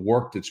 the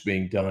work that's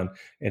being done,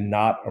 and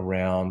not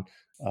around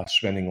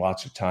spending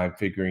lots of time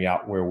figuring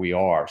out where we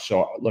are.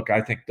 So look, I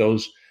think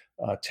those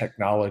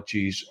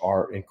technologies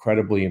are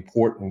incredibly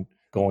important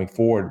going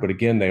forward. But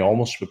again, they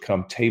almost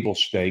become table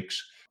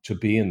stakes to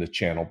be in the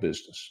channel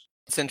business.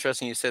 It's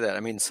interesting you say that. I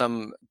mean,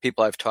 some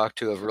people I've talked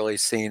to have really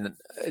seen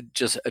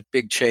just a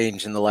big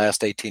change in the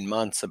last 18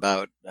 months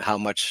about how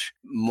much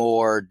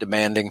more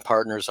demanding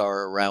partners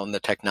are around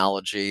the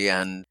technology.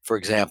 And for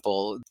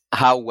example,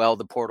 how well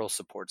the portal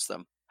supports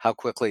them, how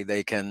quickly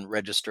they can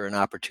register an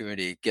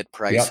opportunity, get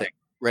pricing. Yep.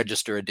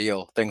 Register a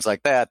deal, things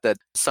like that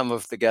some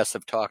of the guests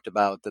have talked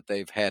about that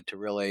they've had to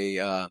really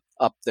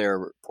up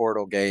their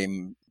portal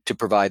game to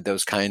provide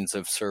those kinds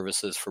of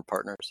services for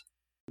partners.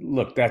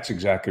 Look, that's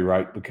exactly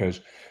right,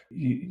 because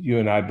you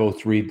and I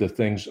both read the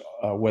things,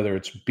 whether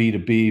it's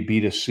B2B,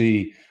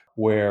 B2C,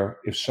 where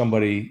if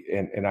somebody,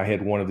 and I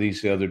had one of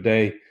these the other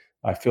day,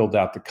 I filled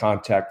out the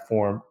contact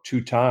form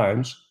 2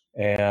 times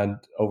and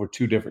over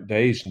 2 different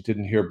days and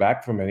didn't hear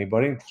back from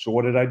anybody. So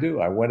what did I do?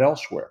 I went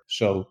elsewhere.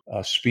 So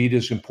speed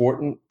is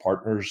important.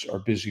 Partners are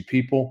busy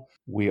people.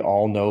 We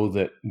all know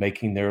that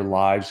making their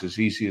lives as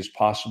easy as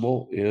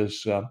possible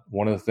is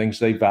one of the things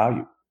they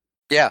value.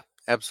 Yeah,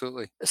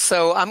 absolutely.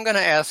 So I'm going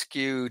to ask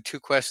you 2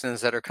 questions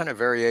that are kind of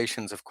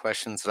variations of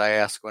questions that I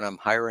ask when I'm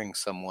hiring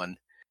someone.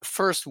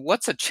 First,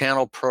 what's a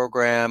channel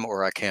program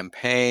or a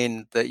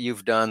campaign that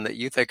you've done that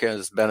you think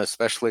has been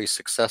especially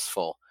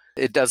successful?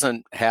 It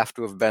doesn't have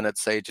to have been at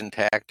Sage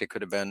Intacct. It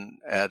could have been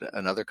at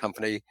another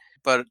company,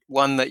 but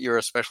one that you're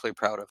especially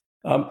proud of.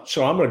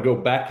 So I'm going to go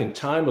back in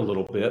time a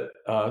little bit.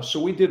 So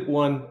we did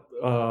one,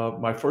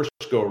 my first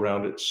go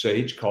around at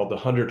Sage, called the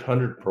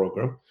 100-100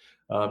 program.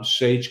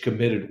 Sage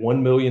committed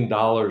 $1 million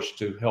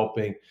to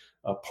helping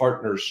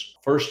partners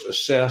first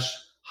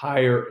assess,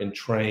 hire, and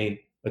train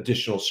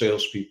additional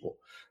salespeople,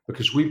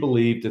 because we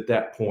believed at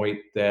that point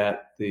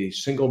that the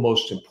single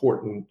most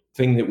important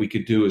thing that we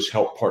could do is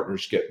help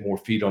partners get more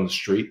feet on the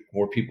street,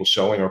 more people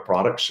selling our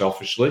products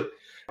selfishly.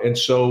 And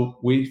so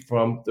we,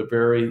 from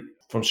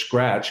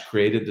scratch,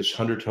 created this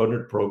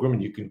 100-100 program.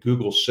 And you can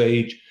Google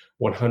Sage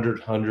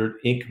 100-100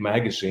 Inc.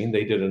 magazine.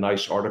 They did a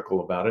nice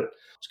article about it.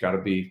 It's got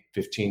to be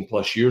 15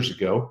 plus years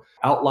ago,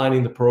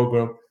 outlining the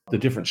program, the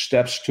different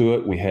steps to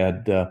it. We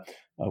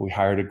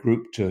hired a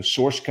group to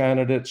source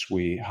candidates.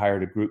 We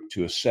hired a group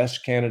to assess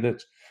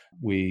candidates.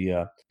 We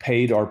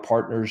paid our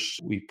partners.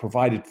 We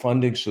provided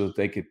funding so that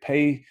they could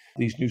pay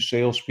these new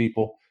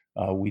salespeople.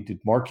 We did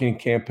marketing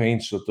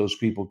campaigns so that those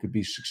people could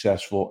be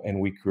successful.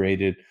 And we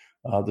created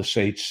the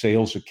Sage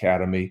Sales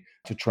Academy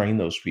to train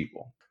those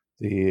people.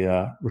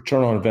 The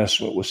return on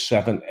investment was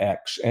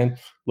 7x. And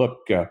look,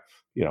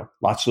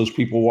 lots of those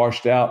people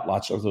washed out.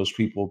 Lots of those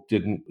people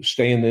didn't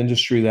stay in the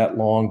industry that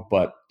long,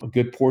 but a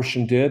good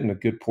portion did, and a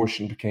good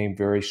portion became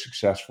very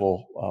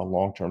successful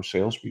long-term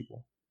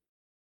salespeople.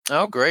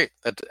 Oh, great.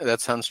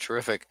 That sounds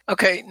terrific.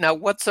 Okay, now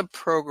what's a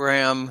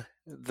program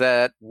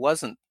that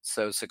wasn't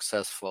so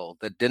successful,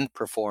 that didn't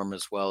perform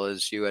as well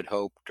as you had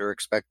hoped or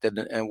expected,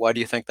 and why do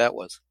you think that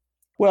was?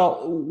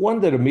 Well, one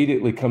that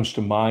immediately comes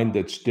to mind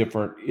that's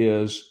different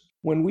is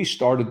when we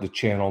started the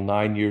channel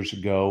 9 years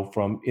ago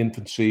from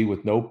infancy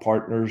with no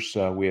partners.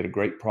 We had a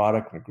great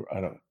product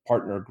and a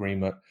partner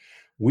agreement.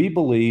 We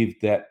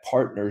believed that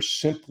partners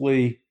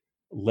simply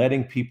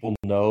letting people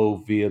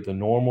know via the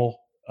normal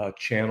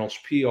channels,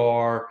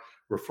 PR,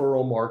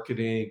 referral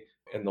marketing,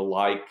 and the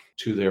like,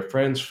 to their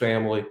friends,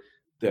 family,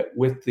 that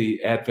with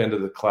the advent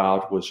of the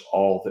cloud was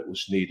all that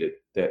was needed,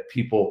 that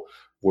people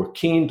were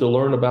keen to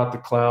learn about the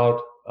cloud,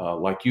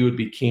 like you would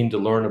be keen to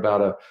learn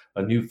about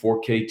a new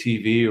 4K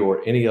TV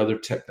or any other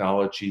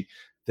technology,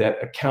 that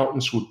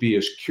accountants would be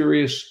as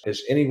curious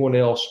as anyone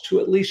else to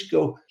at least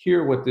go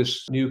hear what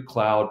this new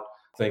cloud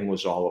thing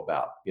was all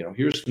about.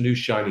 Here's the new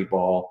shiny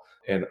ball,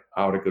 and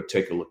I ought to go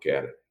take a look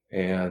at it.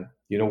 And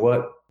you know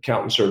what?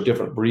 Accountants are a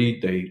different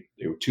breed. They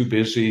were too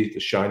busy. The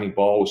shiny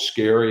ball was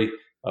scary,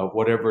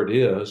 whatever it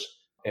is.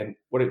 And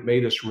what it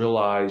made us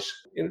realize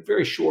in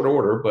very short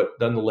order, but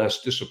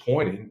nonetheless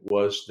disappointing,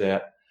 was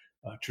that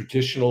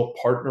traditional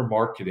partner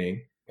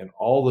marketing and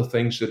all the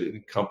things that it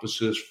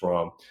encompasses,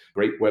 from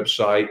great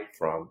website,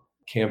 from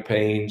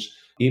campaigns,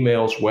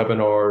 emails,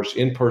 webinars,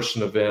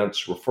 in-person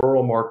events,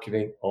 referral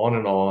marketing,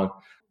 on,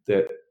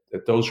 that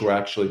those were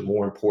actually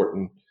more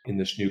important in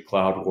this new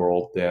cloud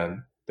world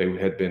than they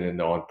had been in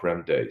the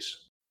on-prem days.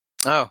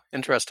 Oh,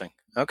 interesting.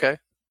 Okay.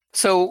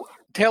 So,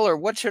 Taylor,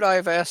 what should I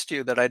have asked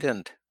you that I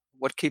didn't?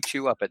 What keeps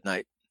you up at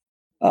night?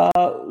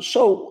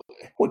 So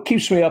what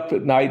keeps me up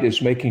at night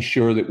is making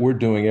sure that we're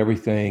doing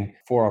everything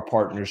for our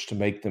partners to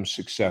make them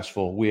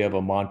successful. We have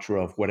a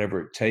mantra of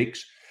whatever it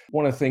takes.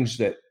 One of the things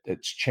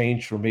that's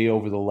changed for me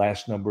over the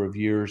last number of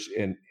years,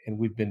 and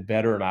we've been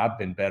better, and I've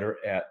been better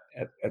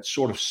at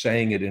sort of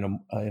saying it in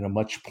a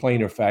much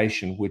plainer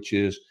fashion, which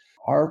is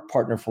our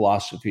partner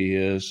philosophy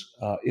is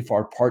if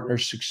our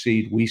partners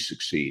succeed, we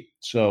succeed.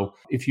 So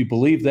if you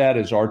believe that,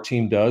 as our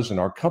team does and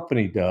our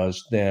company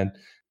does, then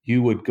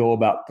you would go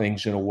about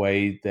things in a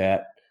way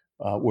that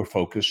we're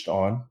focused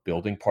on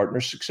building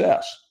partner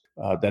success.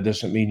 That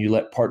doesn't mean you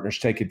let partners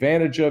take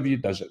advantage of you.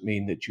 Doesn't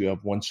mean that you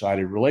have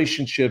one-sided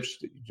relationships,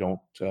 that you don't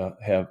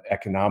have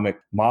economic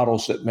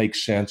models that make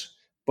sense.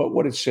 But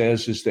what it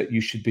says is that you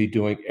should be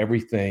doing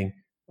everything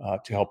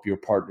to help your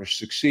partners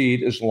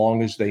succeed, as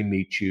long as they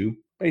meet you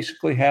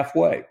basically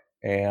halfway.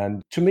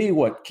 And to me,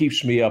 what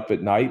keeps me up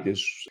at night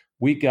is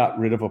we got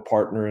rid of a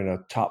partner in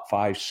a top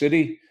 5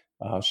 city.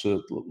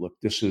 So look,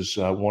 this is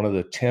one of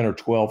the 10 or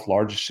 12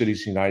 largest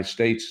cities in the United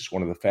States. It's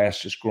one of the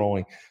fastest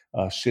growing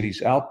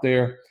cities out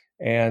there.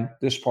 And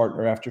this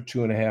partner, after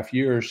 2.5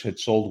 years, had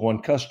sold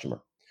 1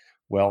 customer.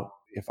 Well,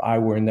 if I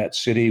were in that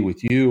city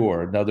with you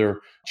or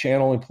another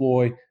channel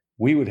employee,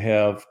 we would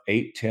have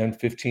 8, 10,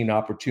 15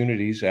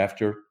 opportunities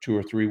after 2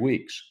 or 3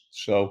 weeks.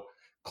 So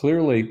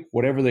clearly,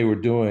 whatever they were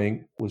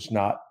doing was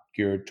not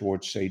geared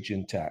towards Sage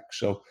Intacct.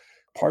 So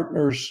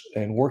partners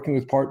and working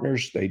with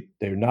partners,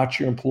 they're not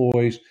your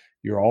employees.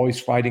 You're always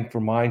fighting for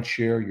mind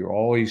share. You're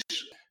always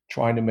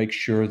trying to make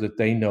sure that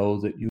they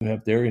know that you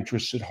have their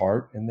interests at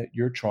heart and that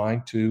you're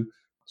trying to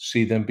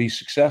see them be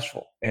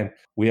successful. And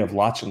we have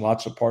lots and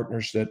lots of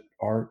partners that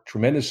are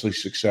tremendously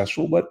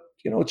successful, but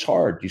it's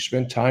hard. You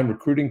spend time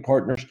recruiting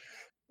partners,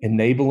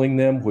 enabling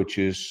them, which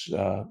is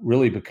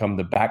really become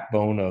the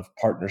backbone of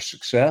partner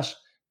success.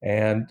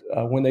 And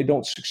when they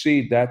don't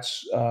succeed,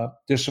 that's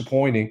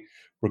disappointing,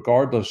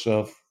 regardless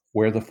of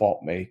where the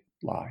fault may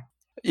lie.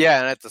 Yeah,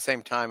 and at the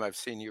same time, I've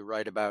seen you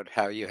write about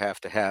how you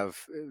have to have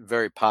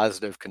very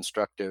positive,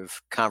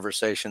 constructive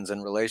conversations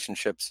and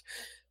relationships.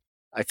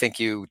 I think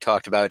you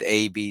talked about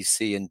A, B,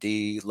 C, and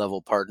D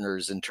level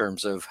partners in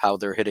terms of how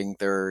they're hitting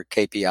their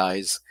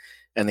KPIs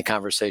and the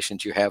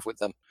conversations you have with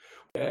them.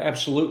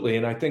 Absolutely.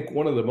 And I think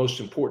one of the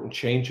most important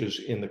changes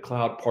in the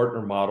cloud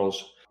partner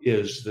models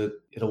is that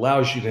it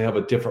allows you to have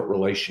a different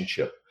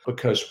relationship,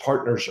 because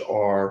partners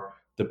are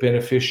the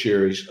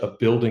beneficiaries of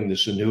building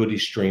this annuity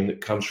stream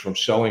that comes from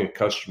selling a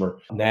customer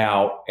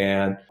now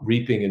and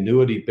reaping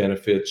annuity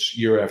benefits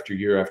year after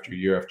year after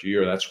year after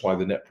year. That's why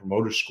the Net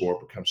Promoter Score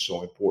becomes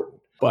so important.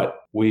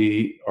 But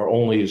we are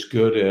only as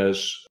good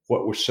as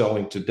what we're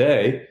selling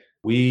today.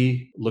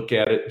 We look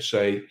at it and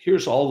say,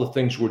 here's all the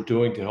things we're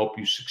doing to help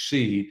you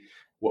succeed.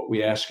 What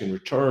we ask in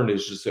return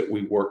is that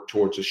we work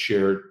towards a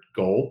shared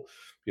goal.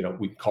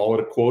 We can call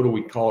it a quota,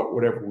 we can call it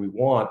whatever we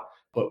want,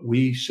 but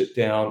we sit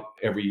down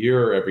every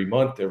year, every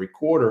month, every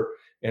quarter,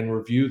 and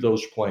review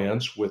those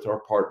plans with our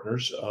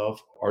partners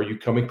of, are you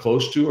coming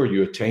close to, are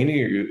you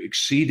attaining, are you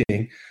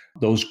exceeding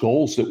those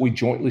goals that we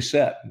jointly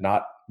set?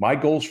 Not my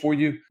goals for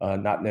you,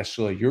 not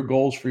necessarily your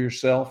goals for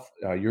yourself.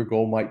 Your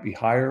goal might be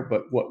higher,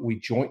 but what we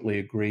jointly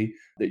agree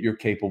that you're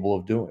capable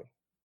of doing.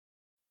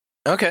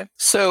 Okay.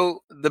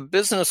 So the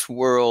business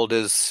world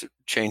is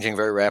changing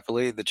very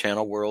rapidly. The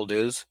channel world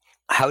is.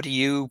 How do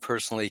you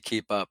personally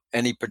keep up?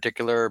 Any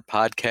particular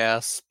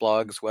podcasts,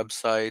 blogs,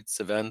 websites,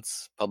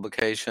 events,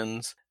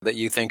 publications that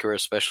you think are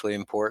especially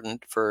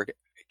important for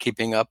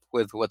keeping up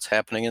with what's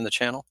happening in the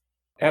channel?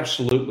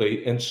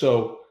 Absolutely. And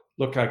so,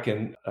 look, I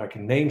can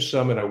name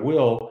some, and I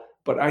will,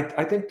 but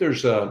I think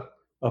there's a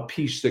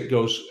piece that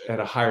goes at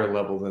a higher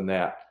level than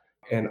that.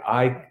 And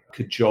I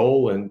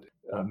cajole, and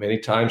many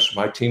times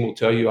my team will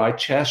tell you I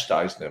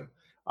chastise them.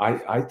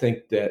 I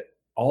think that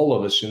all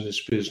of us in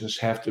this business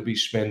have to be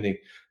spending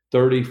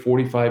 30,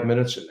 45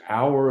 minutes, an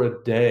hour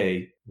a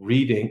day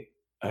reading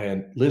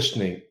and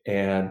listening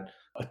and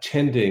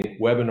attending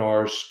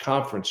webinars,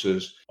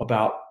 conferences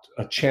about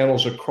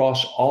channels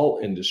across all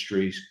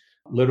industries,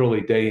 literally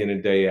day in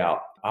and day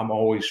out. I'm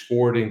always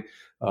forwarding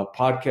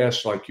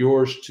podcasts like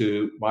yours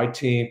to my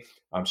team.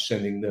 I'm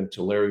sending them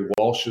to Larry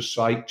Walsh's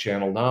site,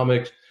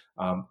 Channelnomics.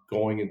 I'm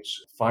going and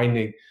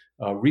finding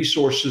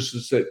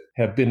resources that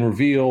have been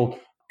revealed,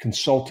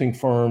 consulting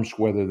firms,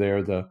 whether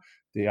they're the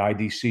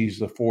IDCs,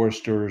 the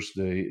Foresters,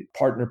 the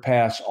Partner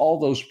Pass, all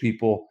those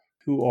people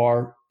who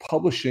are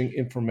publishing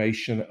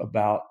information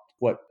about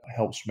what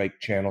helps make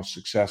channels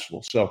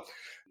successful. So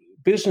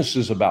business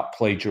is about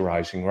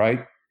plagiarizing,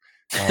 right?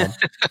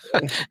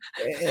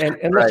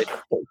 And Right.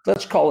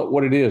 let's call it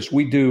what it is.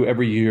 We do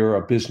every year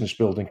a business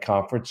building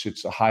conference.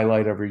 It's a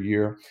highlight every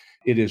year.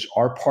 It is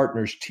our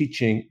partners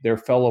teaching their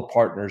fellow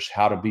partners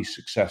how to be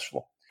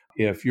successful.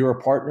 If you're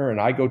a partner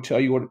and I go tell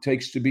you what it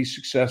takes to be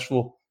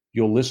successful,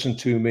 you'll listen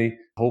to me,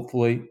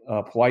 hopefully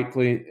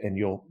politely, and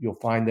you'll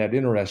find that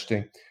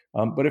interesting.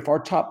 But if our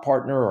top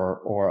partner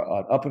or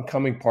an up and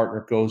coming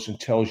partner goes and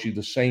tells you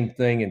the same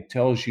thing and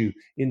tells you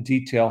in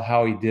detail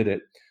how he did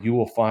it, you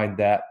will find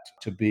that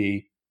to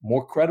be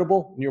more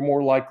credible, and you're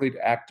more likely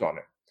to act on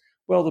it.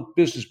 Well, the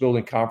Business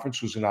Building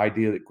Conference was an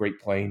idea that Great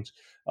Plains,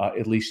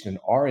 at least in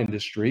our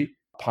industry,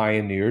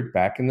 pioneered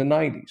back in the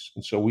 90s.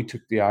 And so we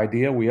took the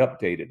idea, we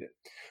updated it.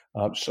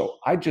 So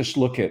I just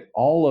look at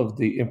all of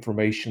the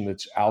information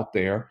that's out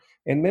there.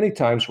 And many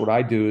times what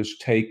I do is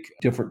take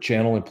different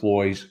channel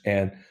employees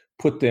and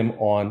put them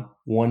on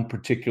one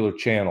particular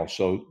channel.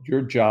 So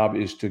your job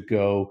is to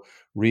go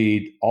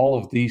read all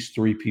of these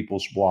three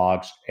people's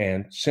blogs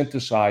and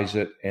synthesize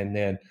it, and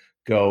then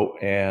go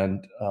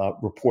and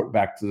report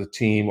back to the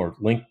team or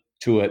link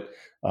to it.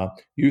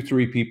 You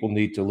three people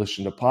need to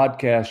listen to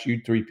podcasts.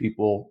 You three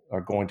people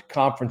are going to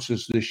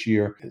conferences this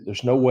year.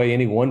 There's no way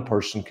any one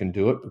person can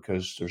do it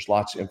because there's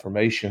lots of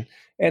information.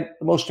 And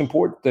the most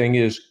important thing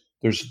is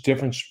there's a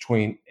difference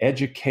between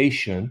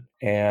education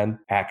and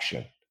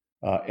action.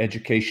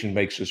 Education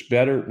makes us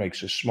better, it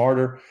makes us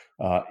smarter.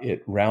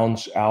 It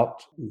rounds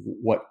out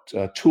what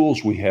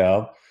tools we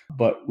have,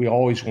 but we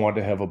always want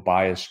to have a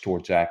bias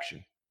towards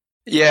action.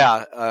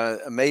 Yeah,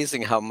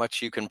 amazing how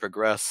much you can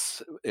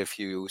progress if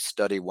you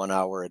study 1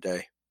 hour a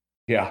day.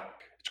 Yeah,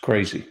 it's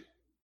crazy.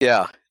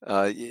 Yeah,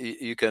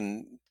 you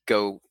can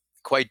go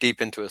quite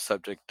deep into a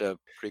subject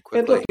pretty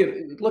And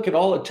quickly. look at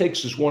all it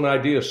takes is one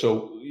idea.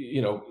 So,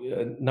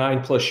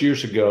 9+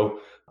 years ago,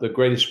 the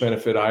greatest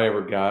benefit I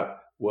ever got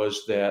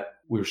was that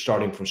we were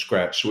starting from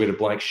scratch. So we had a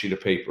blank sheet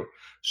of paper.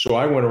 So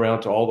I went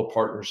around to all the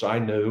partners I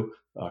knew,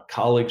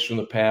 colleagues from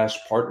the past,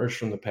 partners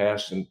from the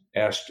past, and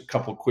asked a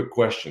couple of quick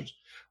questions.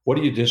 What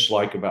do you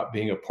dislike about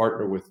being a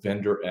partner with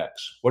vendor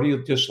X? What do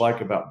you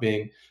dislike about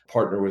being a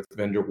partner with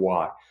vendor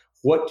Y?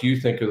 What do you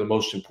think are the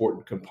most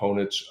important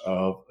components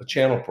of a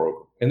channel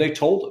program? And they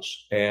told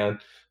us. And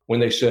when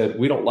they said,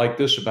 we don't like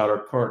this about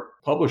our current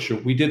publisher,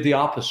 we did the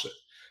opposite.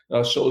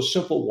 So a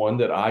simple one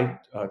that I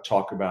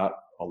talk about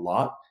a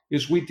lot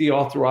is we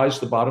deauthorize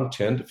the bottom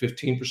 10 to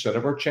 15%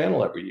 of our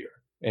channel every year.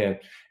 And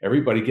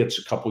everybody gets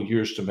a couple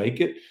years to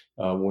make it.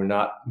 We're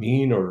not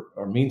mean or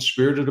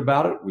mean-spirited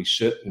about it. We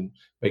sit and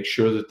make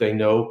sure that they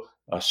know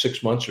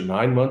 6 months or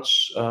 9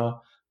 months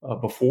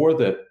before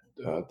that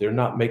they're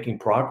not making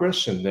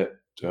progress, and that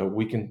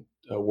we can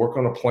work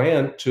on a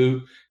plan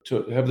to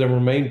have them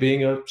remain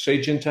being a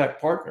Sage Intacct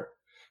partner.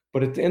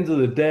 But at the end of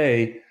the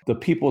day, the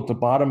people at the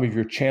bottom of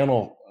your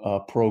channel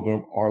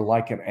program are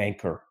like an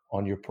anchor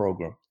on your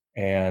program.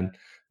 And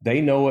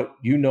they know it,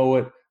 you know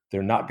it.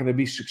 They're not going to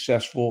be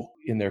successful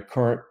in their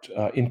current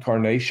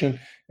incarnation.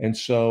 And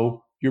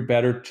so you're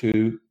better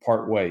to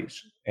part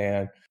ways.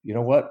 And you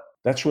know what?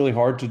 That's really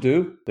hard to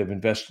do. They've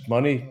invested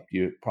money.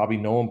 You probably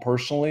know them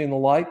personally and the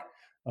like,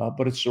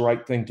 but it's the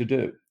right thing to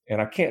do. And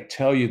I can't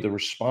tell you the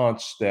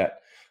response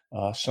that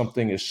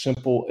something as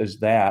simple as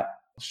that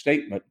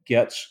statement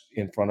gets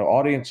in front of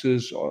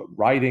audiences, or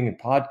writing and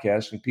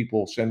podcasts, and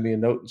people send me a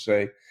note and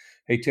say,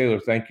 "Hey, Taylor,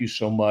 thank you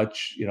so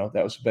much.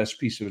 That was the best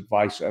piece of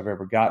advice I've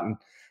ever gotten.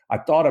 I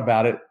thought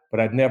about it, but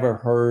I'd never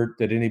heard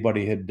that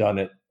anybody had done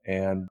it,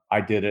 and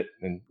I did it,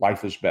 and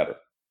life is better."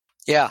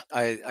 Yeah,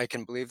 I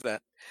can believe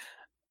that.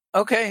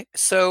 Okay,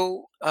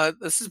 so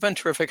this has been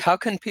terrific. How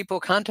can people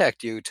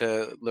contact you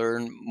to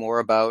learn more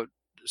about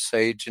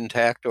Sage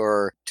Intacct,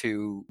 or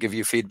to give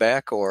you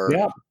feedback, or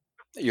Yeah.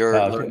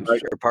 learn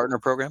about your partner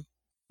program?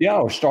 Yeah,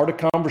 or start a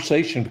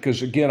conversation,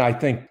 because again, I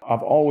think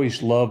I've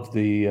always loved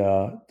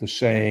the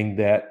saying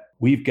that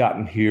we've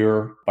gotten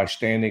here by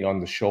standing on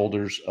the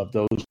shoulders of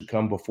those who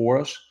come before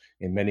us.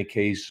 In many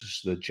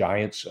cases, the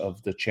giants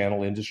of the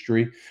channel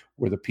industry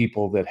were the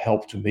people that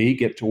helped me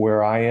get to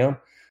where I am.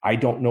 I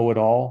don't know it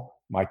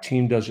all. My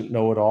team doesn't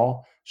know it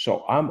all.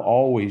 So I'm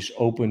always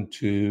open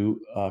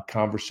to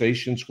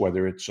conversations,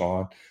 whether it's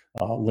on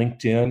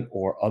LinkedIn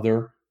or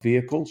other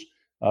vehicles.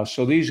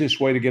 So the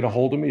easiest way to get a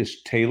hold of me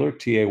is Taylor,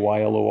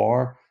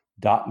 Taylor,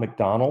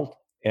 .Macdonald,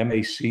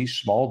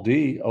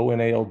 MacDonald,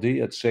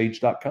 at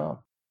sage.com.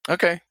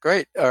 Okay,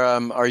 great.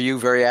 Are you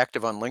very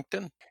active on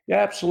LinkedIn? Yeah,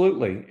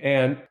 absolutely.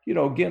 And,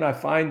 again, I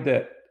find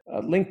that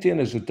LinkedIn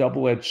is a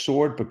double-edged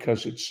sword,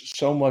 because it's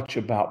so much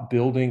about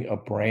building a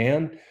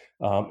brand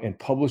and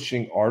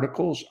publishing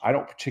articles. I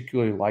don't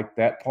particularly like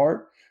that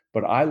part,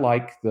 but I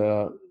like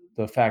the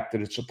fact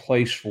that it's a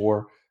place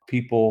for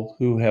people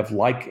who have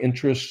like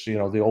interests,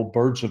 the old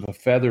birds of a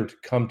feather, to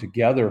come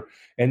together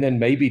and then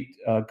maybe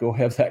go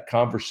have that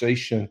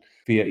conversation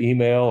via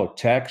email or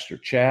text or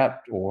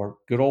chat or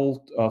good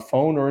old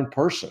phone or in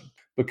person.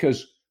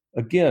 Because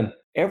again,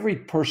 every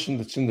person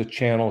that's in the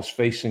channel is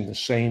facing the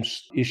same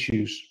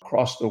issues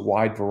across the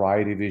wide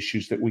variety of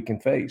issues that we can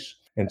face.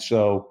 And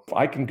so if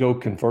I can go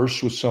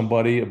converse with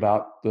somebody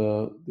about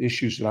the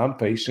issues that I'm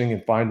facing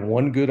and find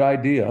one good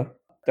idea,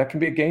 that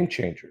can be a game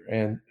changer.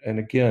 And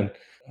again,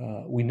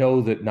 we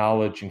know that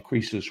knowledge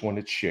increases when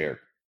it's shared.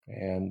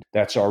 And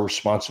that's our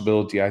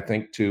responsibility, I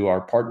think, to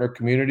our partner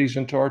communities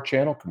and to our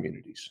channel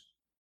communities.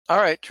 All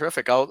right,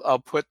 terrific. I'll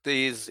put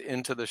these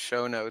into the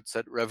show notes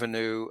at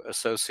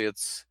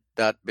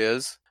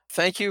revenueassociates.biz.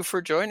 Thank you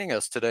for joining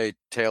us today,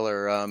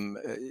 Taylor.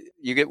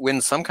 You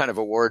win some kind of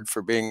award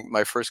for being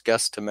my first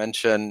guest to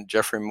mention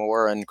Jeffrey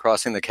Moore and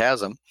Crossing the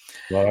Chasm.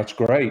 Well, that's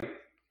great.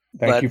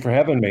 Thank you for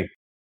having me.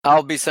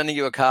 I'll be sending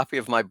you a copy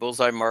of my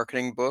Bullseye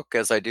Marketing book,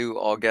 as I do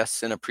all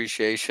guests in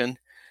appreciation.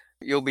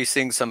 You'll be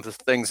seeing some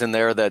things in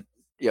there that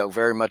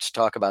very much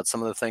talk about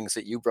some of the things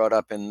that you brought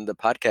up in the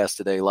podcast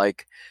today,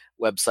 like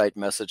website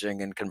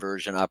messaging and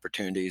conversion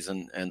opportunities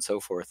and so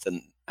forth,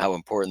 and how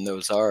important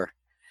those are.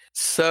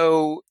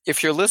 So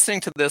if you're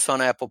listening to this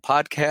on Apple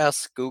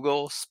Podcasts,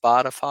 Google,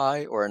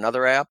 Spotify, or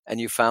another app,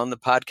 and you found the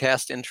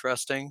podcast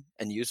interesting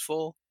and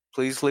useful,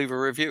 please leave a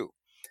review.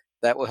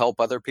 That will help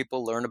other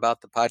people learn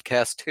about the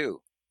podcast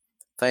too.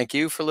 Thank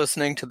you for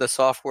listening to the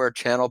Software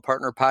Channel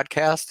Partner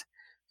Podcast,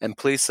 and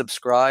please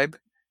subscribe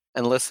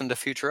and listen to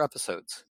future episodes.